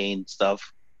around just saying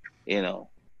stuff.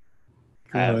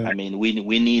 I mean, we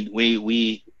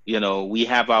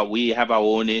have our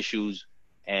own issues,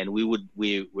 and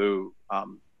we're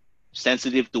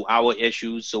sensitive to our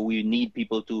issues, so we need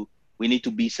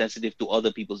to be sensitive to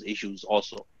other people's issues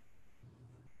also.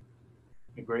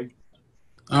 Agree.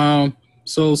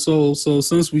 So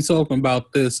since we talking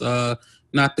about this,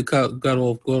 not to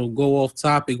go off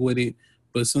topic with it,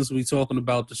 but since we're talking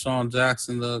about Deshaun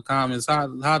Jackson, the comments,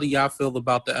 how do y'all feel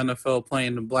about the NFL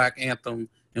playing the Black Anthem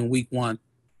in Week 1?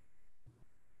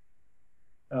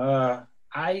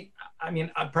 I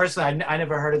mean, personally, I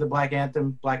never heard of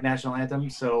the Black National Anthem.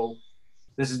 So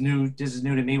this is new. This is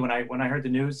new to me when I heard the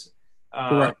news.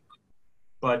 Correct.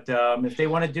 But if they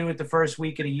want to do it the first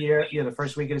week of the year, the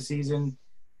first week of the season,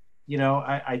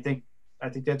 I think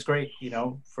that's great.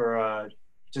 For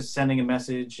just sending a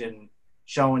message and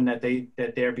showing that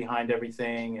they're behind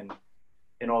everything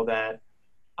and all that.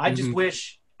 I just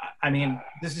wish. I mean,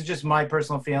 this is just my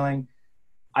personal feeling.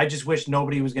 I just wish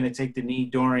nobody was going to take the knee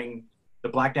during the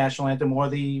Black National Anthem or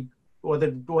the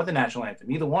National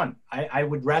Anthem. Either one. I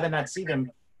would rather not see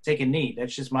them take a knee.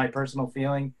 That's just my personal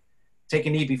feeling. Take a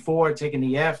knee before, take a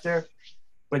knee after.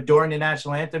 But during the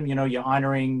National Anthem, you're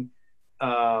honoring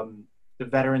the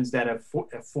veterans that have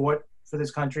fought for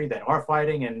this country, that are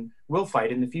fighting and will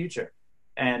fight in the future.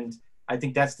 And I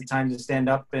think that's the time to stand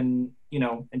up and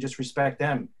just respect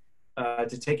them.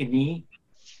 To take a knee,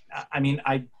 I mean,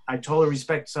 I totally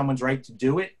respect someone's right to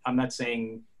do it. I'm not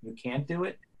saying you can't do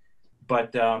it,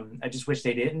 but I just wish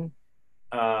they didn't.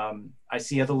 I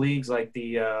see other leagues like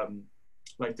the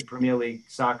Premier League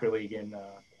Soccer League in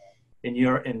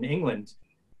England.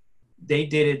 They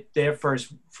did it their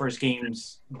first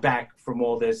games back from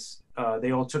all this.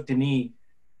 They all took the knee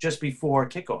just before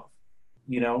kickoff.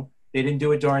 They didn't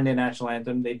do it during their national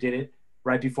anthem. They did it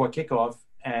right before kickoff,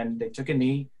 and they took a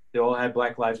knee. They all had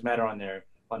Black Lives Matter on their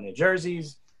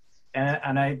jerseys,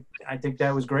 and I think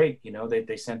that was great.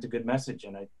 They sent a good message,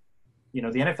 and the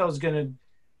NFL is going to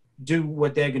do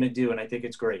what they're going to do, and I think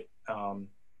it's great. I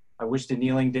wish the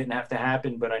kneeling didn't have to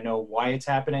happen, but I know why it's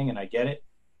happening, and I get it,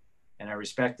 and I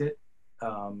respect it.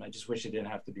 I just wish it didn't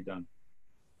have to be done.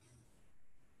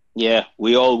 Yeah,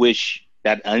 we all wish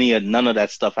that none of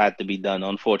that stuff had to be done.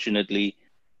 Unfortunately,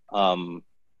 all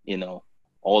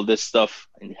this stuff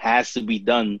has to be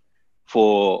done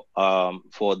for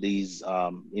these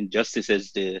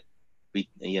injustices to be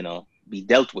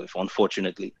dealt with.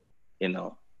 Unfortunately,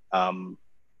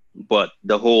 but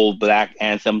the whole Black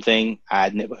Anthem thing, I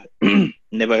had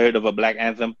never heard of a Black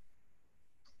Anthem.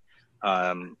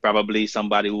 Probably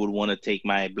somebody would want to take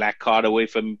my black card away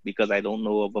from me because I don't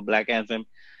know of a Black Anthem.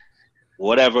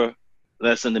 Whatever.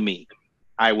 Listen to me.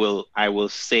 I will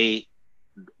say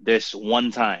this one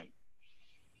time.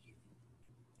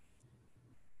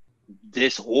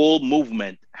 This whole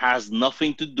movement has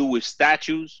nothing to do with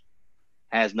statues,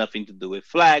 has nothing to do with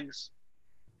flags,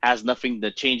 has nothing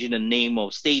to changing the name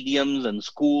of stadiums and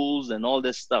schools and all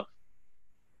this stuff.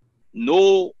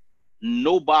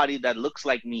 Nobody that looks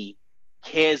like me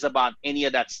cares about any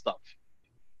of that stuff.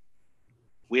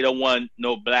 We don't want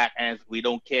no Black Anthem. We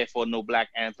don't care for no Black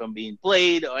Anthem being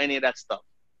played or any of that stuff.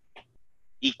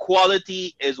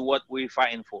 Equality is what we're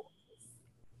fighting for.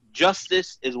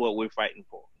 Justice is what we're fighting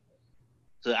for.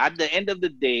 So at the end of the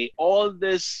day, all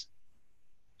this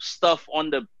stuff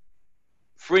on the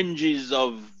fringes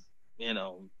of,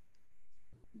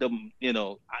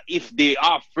 if they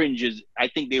are fringes, I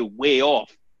think they're way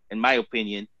off, in my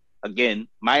opinion. Again,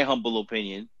 my humble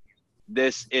opinion.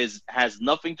 This has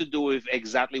nothing to do with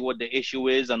exactly what the issue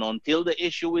is, and until the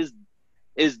issue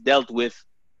is dealt with,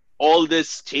 all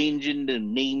this changing the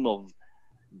name of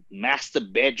master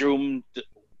bedroom,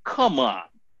 come on.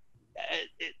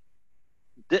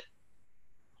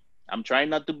 I'm trying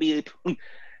not to be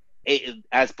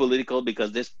as political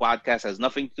because this podcast has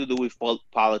nothing to do with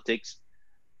politics.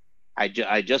 I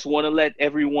just want to let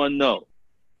everyone know,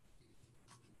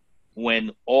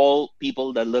 when all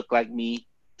people that look like me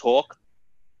talk,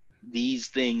 these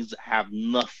things have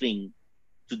nothing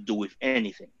to do with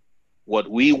anything. What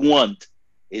we want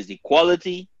is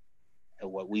equality,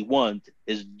 and what we want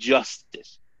is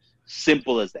justice.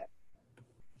 Simple as that.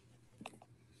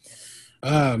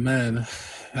 Man,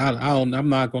 I'm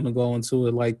not going to go into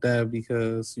it like that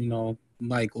because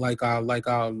like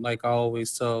I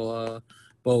always tell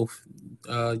both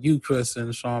you, Chris,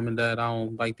 and Sharman, that I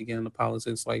don't like to get into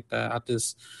politics like that.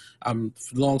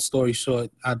 Long story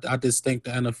short, I just think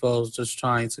the NFL is just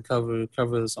trying to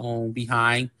cover its own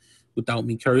behind without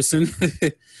me cursing.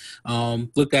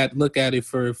 Look at it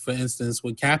for instance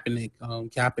with Kaepernick.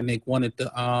 Kaepernick wanted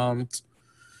the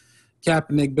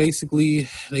Kaepernick, basically,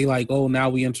 they like, oh, now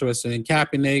we interested in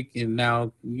Kaepernick, and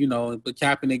now, but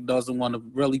Kaepernick doesn't want to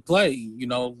really play.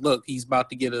 Look, he's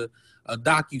about to get a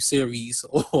docu-series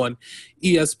on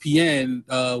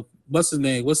ESPN. What's his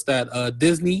name? What's that?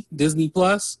 Disney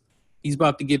Plus. He's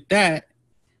about to get that,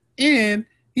 and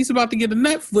he's about to get a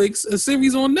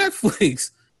series on Netflix.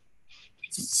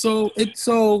 it's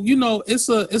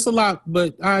a lot,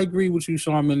 but I agree with you,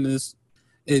 Sharman. That's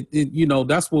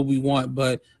what we want,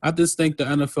 but I just think the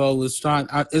NFL is trying.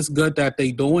 It's good that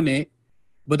they doing it,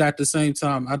 but at the same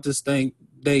time, I just think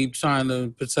they trying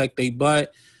to protect their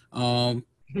butt.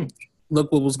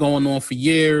 Look what was going on for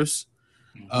years.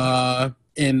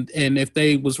 And if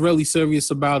they was really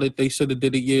serious about it, they should have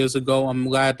did it years ago. I'm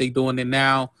glad they doing it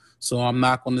now. So I'm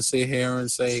not going to sit here and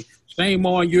say shame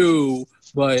on you,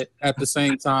 but at the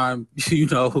same time,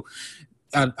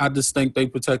 I just think they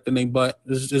protecting their butt.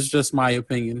 It's just my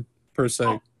opinion per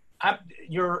se.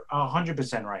 You're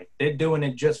 100% right. They're doing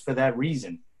it just for that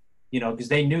reason, because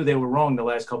they knew they were wrong the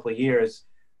last couple of years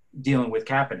dealing with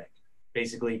Kaepernick,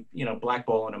 basically,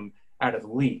 blackballing him out of the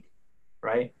league,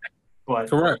 right? But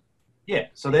correct. Yeah,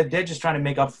 so they're just trying to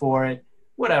make up for it.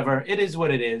 Whatever, it is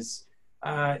what it is.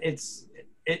 It's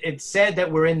sad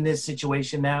that we're in this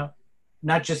situation now,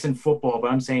 not just in football,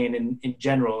 but I'm saying in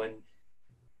general, and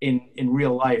in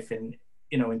real life, and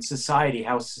in society,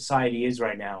 how society is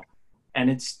right now.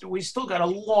 And we still got a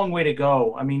long way to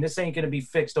go. I mean, this ain't going to be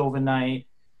fixed overnight.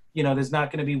 There's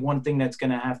not going to be one thing that's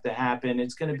going to have to happen.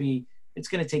 It's going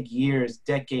to take years,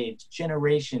 decades,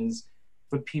 generations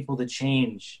for people to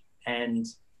change. And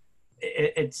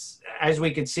it's, as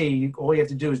we can see, all you have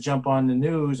to do is jump on the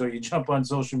news or you jump on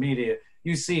social media.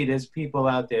 You see there's people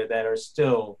out there that are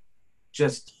still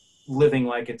just living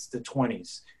like it's the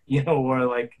 20s, or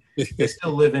like they're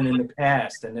still living in the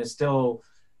past, and they're still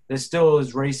as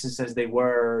racist as they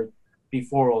were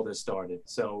before all this started.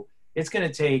 So it's going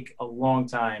to take a long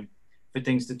time for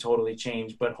things to totally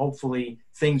change, but hopefully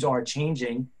things are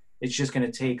changing. It's just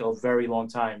going to take a very long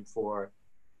time for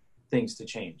things to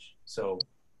change. So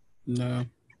no,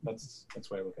 that's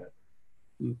why I look at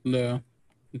it. No,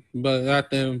 but at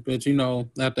the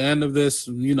end of this,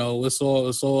 it's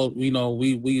all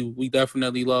we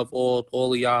definitely love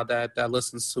all of y'all that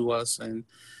listens to us, and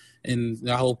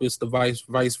I hope it's the vice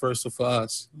versa for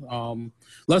us.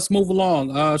 Let's move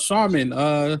along.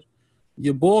 Sharman,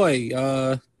 your boy,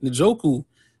 Njoku,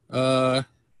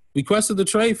 requested the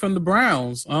trade from the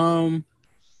Browns.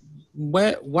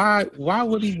 Why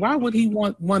would he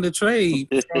want to trade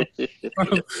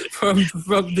from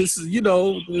this,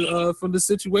 from the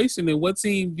situation? And what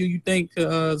team do you think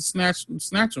snatch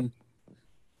him?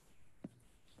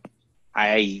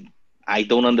 I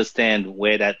don't understand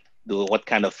what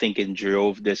kind of thinking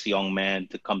drove this young man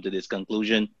to come to this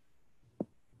conclusion.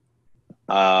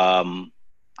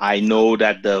 I know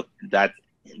that the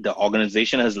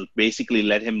organization has basically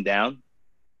let him down.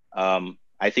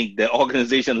 I think the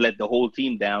organization let the whole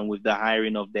team down with the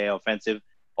hiring of their offensive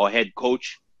or head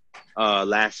coach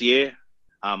last year.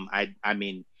 I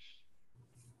mean,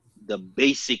 the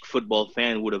basic football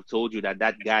fan would have told you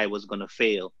that guy was going to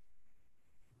fail.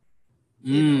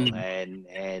 And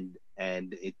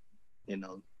it,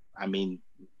 I mean,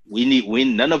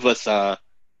 none of us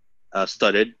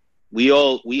studied. We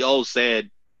all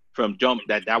said from jump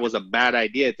that was a bad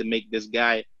idea to make this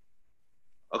guy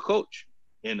a coach.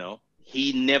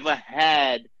 He never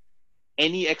had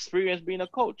any experience being a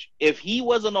coach. If he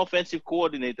was an offensive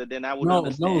coordinator, then I would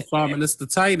understand. No, Farman, it's the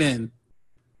tight end.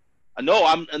 I know,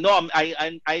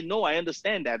 I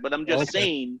understand that, but I'm just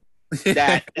saying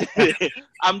that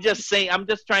I'm just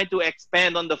trying to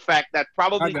expand on the fact that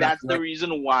probably that's the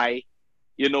reason why,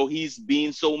 he's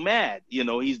being so mad.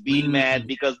 He's being mad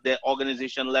because the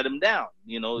organization let him down.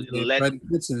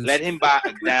 Let him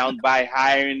down by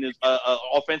hiring an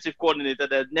offensive coordinator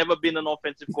that's never been an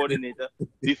offensive coordinator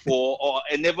before,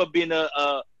 and never been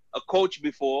a coach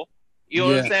before. You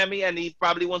understand me? And he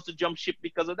probably wants to jump ship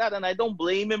because of that, and I don't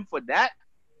blame him for that.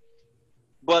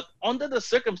 But under the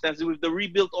circumstances, with the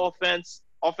rebuilt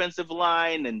offensive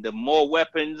line, and the more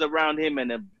weapons around him,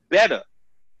 and a better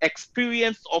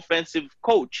experienced offensive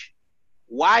coach,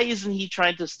 why isn't he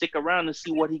trying to stick around and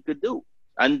see what he could do?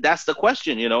 And that's the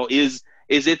question, is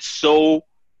it so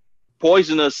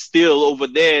poisonous still over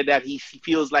there that he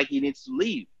feels like he needs to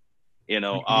leave? Can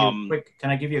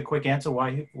I give you a quick answer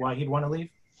why he'd want to leave?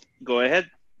 Go ahead.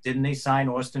 Didn't they sign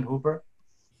Austin Hooper?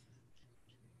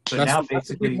 So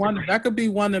that could be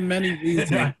one of many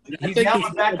reasons. He's now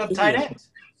a backup tight end,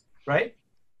 right?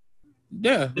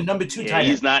 Yeah, the number 2 tight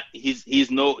end.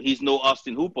 He's no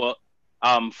Austin Hooper,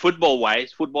 football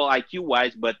IQ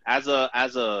wise, but as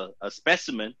a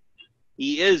specimen,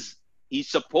 he's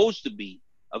supposed to be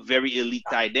a very elite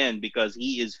tight end because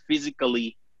he is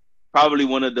physically probably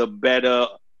one of the better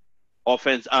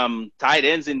tight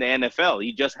ends in the NFL.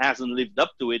 He just hasn't lived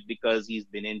up to it because he's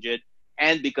been injured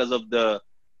and because of the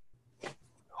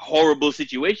horrible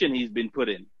situation he's been put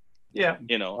in. Yeah.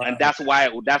 And that's why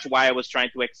I was trying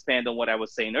to expand on what I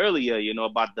was saying earlier,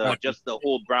 about just the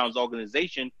whole Browns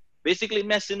organization basically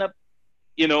messing up,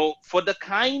 for the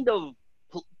kind of,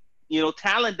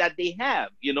 talent that they have,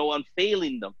 and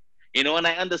failing them, and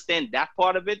I understand that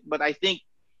part of it, but I think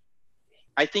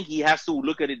he has to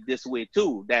look at it this way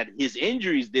too, that his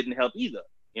injuries didn't help either,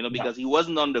 because he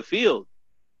wasn't on the field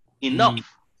enough,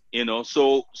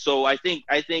 so I think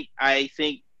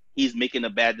he's making a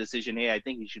bad decision here. I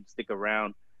think he should stick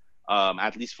around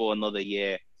at least for another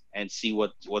year and see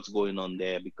what's going on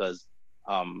there, because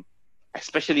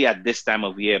especially at this time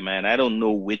of year, man, I don't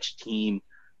know which team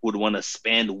would want to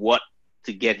spend what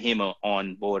to get him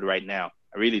on board right now.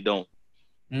 I really don't.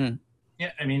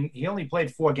 Yeah, I mean, he only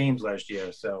played 4 games last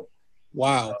year, so.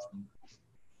 Wow.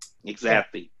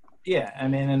 Exactly. Yeah, I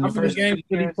mean, in How the many first games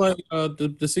did he play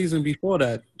the season before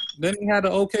that? Then he had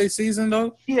an okay season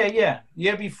though. Yeah.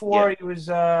 Year before he was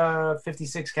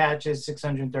 56 catches,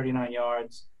 639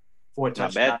 yards, 4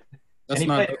 touchdowns. Not bad. And he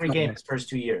played every game his first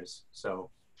 2 years. So.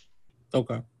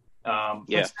 Okay.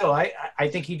 But still, I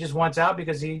think he just wants out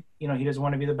because he doesn't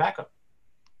want to be the backup.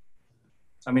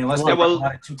 I mean, unless they run a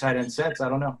lot of 2 tight end sets, I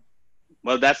don't know.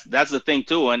 Well, that's the thing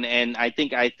too, and I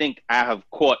think I have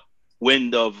caught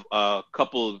wind of a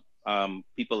couple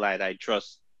people that I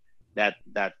trust that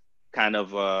kind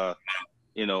of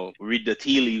read the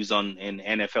tea leaves in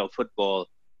NFL football,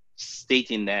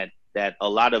 stating that a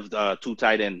lot of 2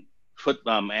 tight end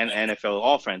and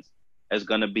NFL offense that's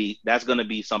gonna be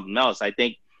something else. I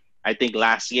think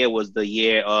last year was the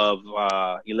year of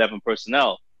 11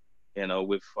 personnel,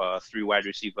 with 3 wide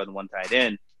receivers and 1 tight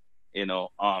end.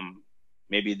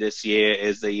 Maybe this year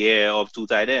is the year of 2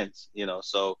 tight ends.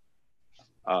 So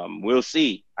we'll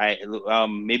see.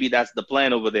 Maybe that's the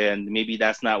plan over there, and maybe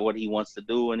that's not what he wants to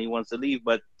do, and he wants to leave.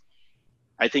 But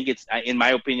I think in my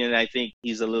opinion, I think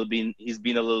he's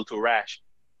been a little too rash.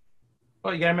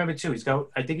 Well, you got to remember too.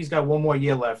 I think he's got 1 more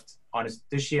year left on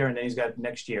this year, and then he's got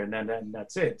next year, and then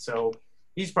that's it. So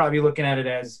he's probably looking at it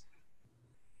as,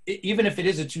 even if it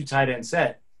is a 2 tight end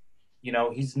set,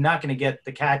 he's not going to get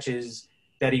the catches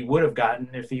that he would have gotten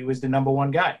if he was the number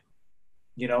 1 guy.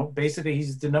 Basically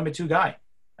he's the number 2 guy.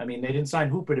 I mean, they didn't sign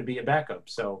Hooper to be a backup,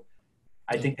 so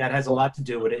I think that has a lot to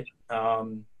do with it.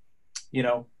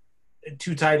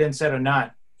 2 tight end set or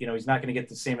not, he's not going to get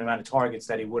the same amount of targets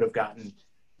that he would have gotten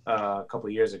a couple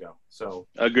of years ago. So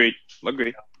agreed.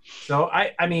 So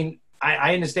I mean,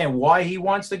 I understand why he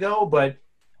wants to go, but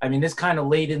I mean, this kind of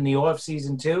late in the off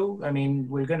season too. I mean,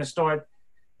 we're going to start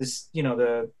this.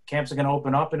 The camps are going to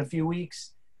open up in a few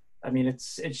weeks. I mean,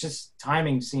 it's just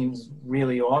timing seems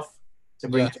really off to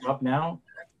bring him up now.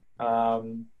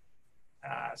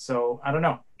 So I don't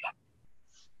know.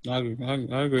 I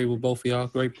agree with both of y'all.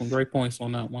 Great points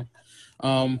on that one.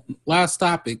 Last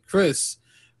topic, Chris.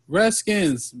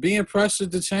 Redskins being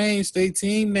pressured to change their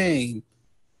team name.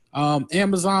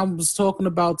 Amazon was talking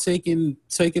about taking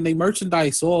their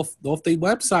merchandise off their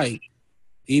website.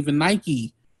 Even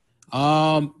Nike,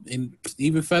 and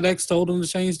even FedEx told them to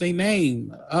change their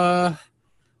name.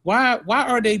 Why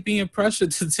are they being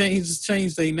pressured to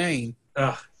change their name?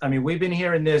 I mean, we've been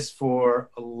hearing this for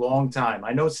a long time.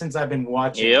 I know since I've been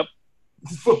watching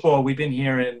football, we've been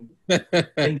hearing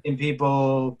Indian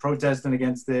people protesting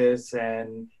against this,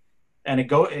 and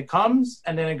it comes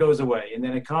and then it goes away, and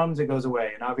then it comes, it goes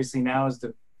away, and obviously now is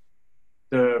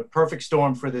the perfect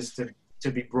storm for this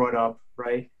to be brought up,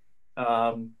 right?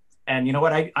 And you know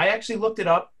what? I actually looked it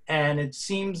up, and it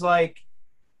seems like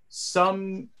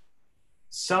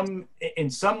in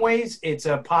some ways it's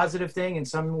a positive thing, in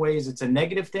some ways it's a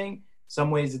negative thing,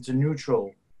 some ways it's a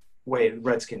neutral way,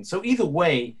 Redskins. So either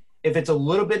way, if it's a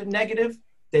little bit negative,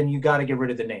 then you got to get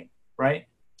rid of the name, right?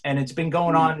 And it's been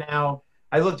going on now.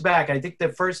 I looked back. I think the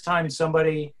first time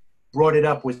somebody brought it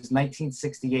up was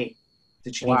 1968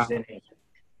 to change the name.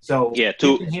 So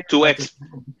to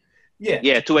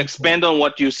expand on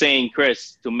what you're saying,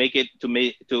 Chris, to make you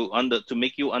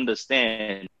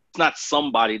understand, it's not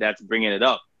somebody that's bringing it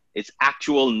up. It's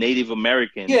actual Native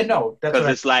Americans. Yeah, no, that's because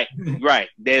it's like right.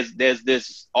 There's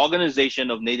this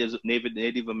organization of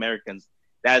Native Americans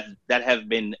that have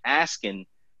been asking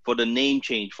for the name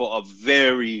change for a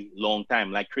very long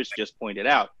time, like Chris just pointed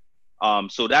out.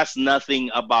 So that's nothing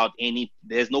about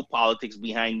there's no politics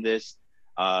behind this.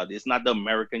 It's not the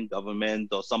American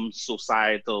government or some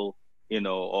societal,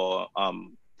 or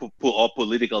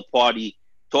political party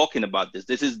talking about this.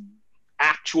 This is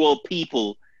actual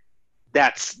people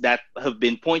that have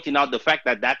been pointing out the fact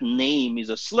that name is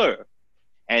a slur,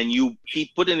 and you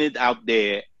keep putting it out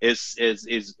there is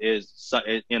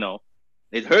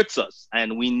it hurts us,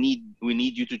 and we need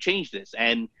you to change this.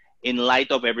 And in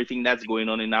light of everything that's going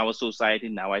on in our society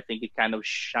now, I think it kind of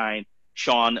shone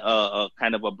a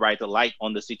kind of a brighter light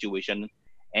on the situation,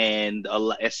 and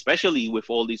especially with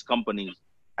all these companies,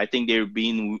 I think they're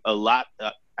being a lot.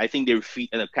 I think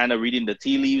they're kind of reading the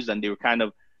tea leaves, and they're kind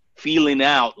of feeling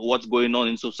out what's going on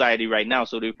in society right now.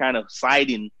 So they're kind of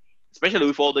siding, especially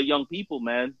with all the young people,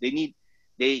 man. The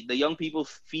young people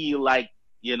feel like,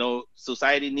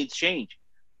 society needs change.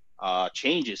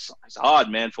 Change is it's hard,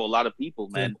 man, for a lot of people,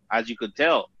 man, as you could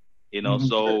tell,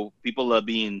 so people are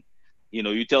being,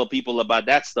 you tell people about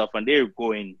that stuff and they're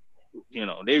going,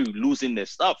 they're losing their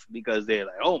stuff because they're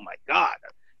like, oh my God,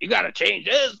 you got to change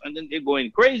this. And then they're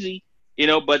going crazy,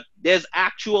 but there's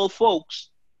actual folks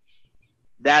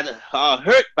that are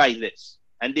hurt by this.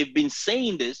 And they've been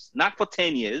saying this, not for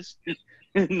 10 years,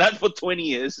 not for 20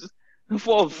 years,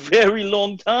 for a very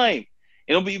long time.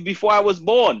 Before I was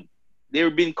born,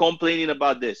 they've been complaining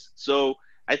about this. So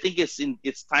I think it's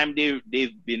time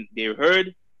they're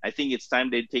heard. I think it's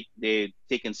time they're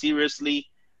taken seriously.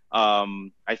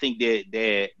 I think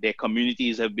their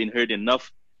communities have been heard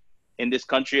enough in this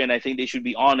country, and I think they should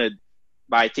be honored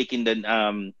by taking that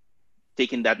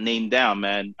name down,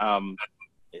 man.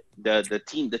 The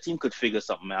team could figure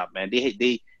something out, man.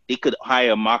 They could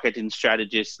hire a marketing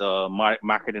strategist,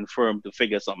 marketing firm to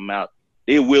figure something out.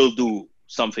 They will do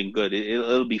something good.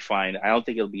 It'll be fine. I don't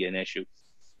think it'll be an issue.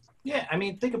 Yeah, I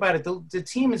mean, think about it. The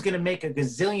team is going to make $1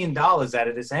 gazillion out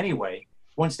of this anyway.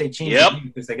 Once they change the name,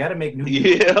 because they got to make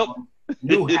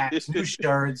new hats, new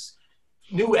shirts,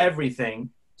 new everything.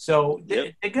 So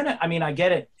they're gonna. I mean, I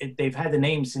get it. They've had the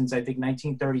name since I think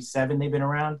 1937. They've been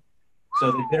around,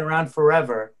 so they've been around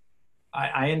forever.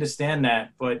 I understand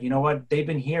that, but you know what? They've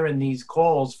been hearing these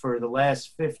calls for the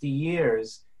last 50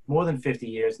 years, more than 50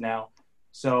 years now.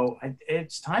 So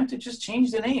it's time to just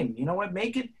change the name. You know what?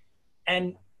 Make it,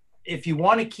 and if you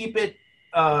want to keep it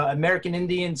American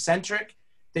Indian centric,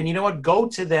 then you know what? Go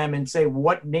to them and say,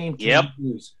 what name can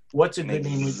you use? What's a good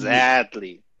name?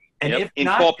 Exactly. And if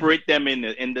incorporate them in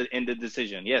the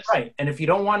decision. Yes. Right. And if you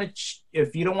don't want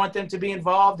them to be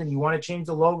involved, and you want to change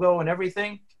the logo and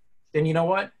everything, then you know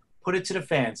what? Put it to the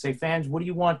fans. Say, fans, what do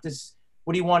you want us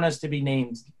to be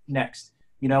named next?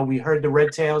 We heard the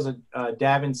Red Tails.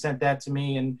 Davin sent that to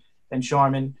me and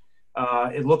Sharman.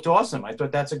 It looked awesome. I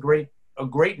thought that's a great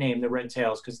name, the Red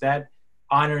Tails, because that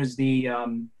honors the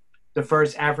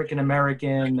first African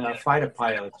American fighter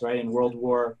pilots, right, in World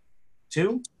War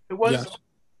II. It was.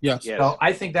 Yes. So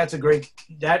I think that's a great.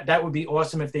 That would be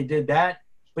awesome if they did that.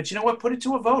 But you know what? Put it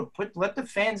to a vote. Let the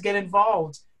fans get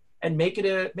involved and make it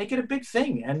a big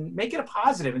thing, and make it a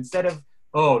positive instead of,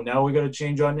 oh, now we got to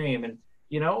change our name, and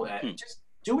just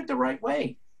do it the right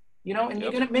way. And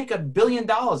you're going to make $1 billion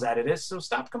out of this, so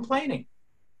stop complaining.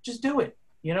 Just do it.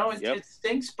 It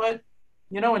stinks, but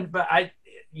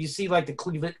you see like the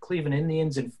Cleveland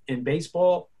Indians in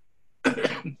baseball,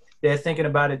 they're thinking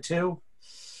about it too.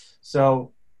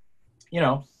 So,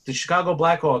 the Chicago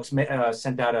Blackhawks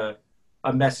sent out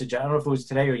a message. I don't know if it was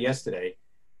today or yesterday,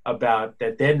 about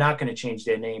that they're not going to change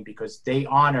their name because they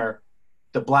honor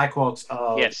the Blackhawks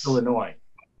of Illinois.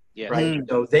 Yes. Right.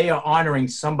 So they are honoring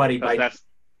somebody by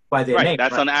their name.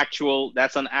 That's an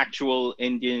actual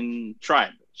Indian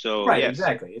tribe. So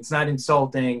exactly. It's not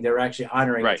insulting. They're actually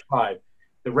honoring the tribe.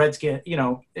 The Redskins,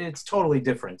 it's totally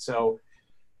different. So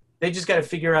they just got to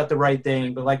figure out the right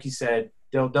thing. But like you said,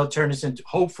 they'll turn this into,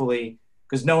 hopefully,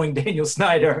 because knowing Daniel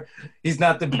Snyder, he's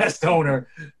not the best owner.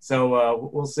 So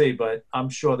we'll see. But I'm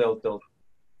sure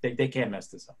they can't mess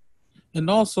this up. And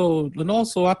also,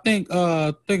 I think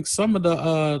some of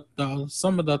the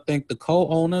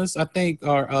co-owners are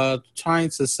trying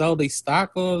to sell their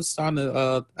stock, or trying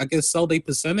to sell their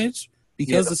percentage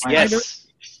because of Snyder.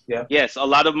 Yeah. Yes, a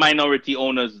lot of minority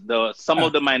owners. Some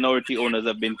of the minority owners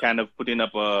have been kind of putting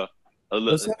up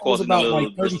causing a little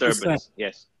disturbance.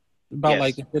 Yes, about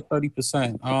like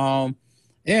 30%.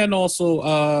 And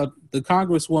also, the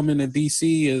Congresswoman in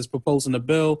D.C. is proposing a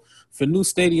bill for new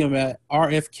stadium at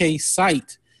RFK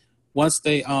site once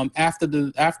they after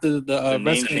the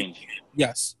name change.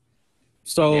 Yes.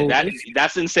 So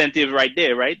that's incentive right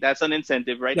there, right? That's an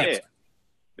incentive right there.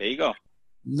 There you go.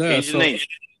 Change the name.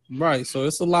 Right. So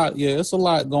it's a lot. Yeah, it's a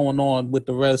lot going on with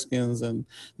the Redskins, and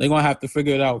they're gonna have to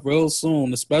figure it out real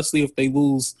soon, especially if they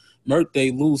lose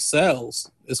sales,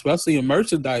 especially in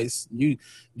merchandise. You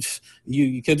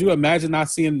could you imagine not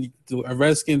seeing a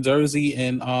Redskin jersey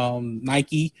in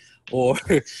Nike or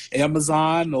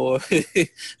Amazon or the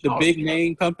big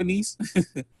name companies?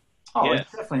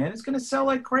 It's definitely, and it's gonna sell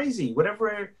like crazy.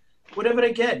 Whatever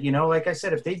they get, like I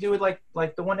said, if they do it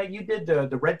like the one that you did,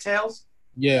 the Red Tails,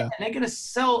 they're gonna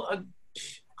sell a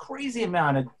crazy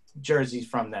amount of jerseys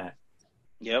from that.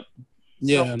 Yep.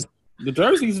 Yeah, the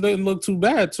jerseys didn't look too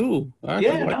bad too. I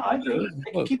agree.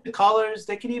 They can keep the colors.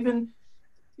 They can even,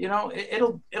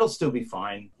 it'll still be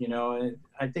fine.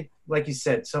 I think, like you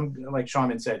said, like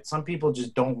Sharman said, some people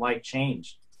just don't like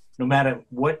change, no matter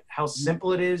how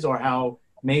simple it is or how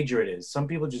major it is. Some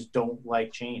people just don't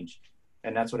like change,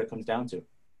 and that's what it comes down to.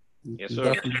 Yes,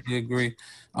 sir. Definitely agree.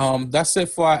 That's it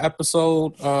for our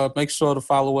episode. Make sure to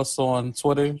follow us on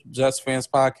Twitter, Jets Fans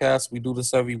Podcast. We do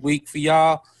this every week for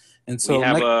y'all. Until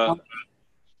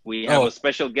we have a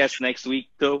special guest next week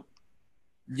too.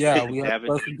 Yeah, we have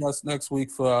a special guest next week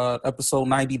for episode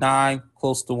 99,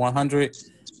 close to 100.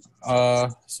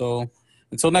 So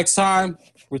until next time,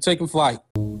 we're taking flight.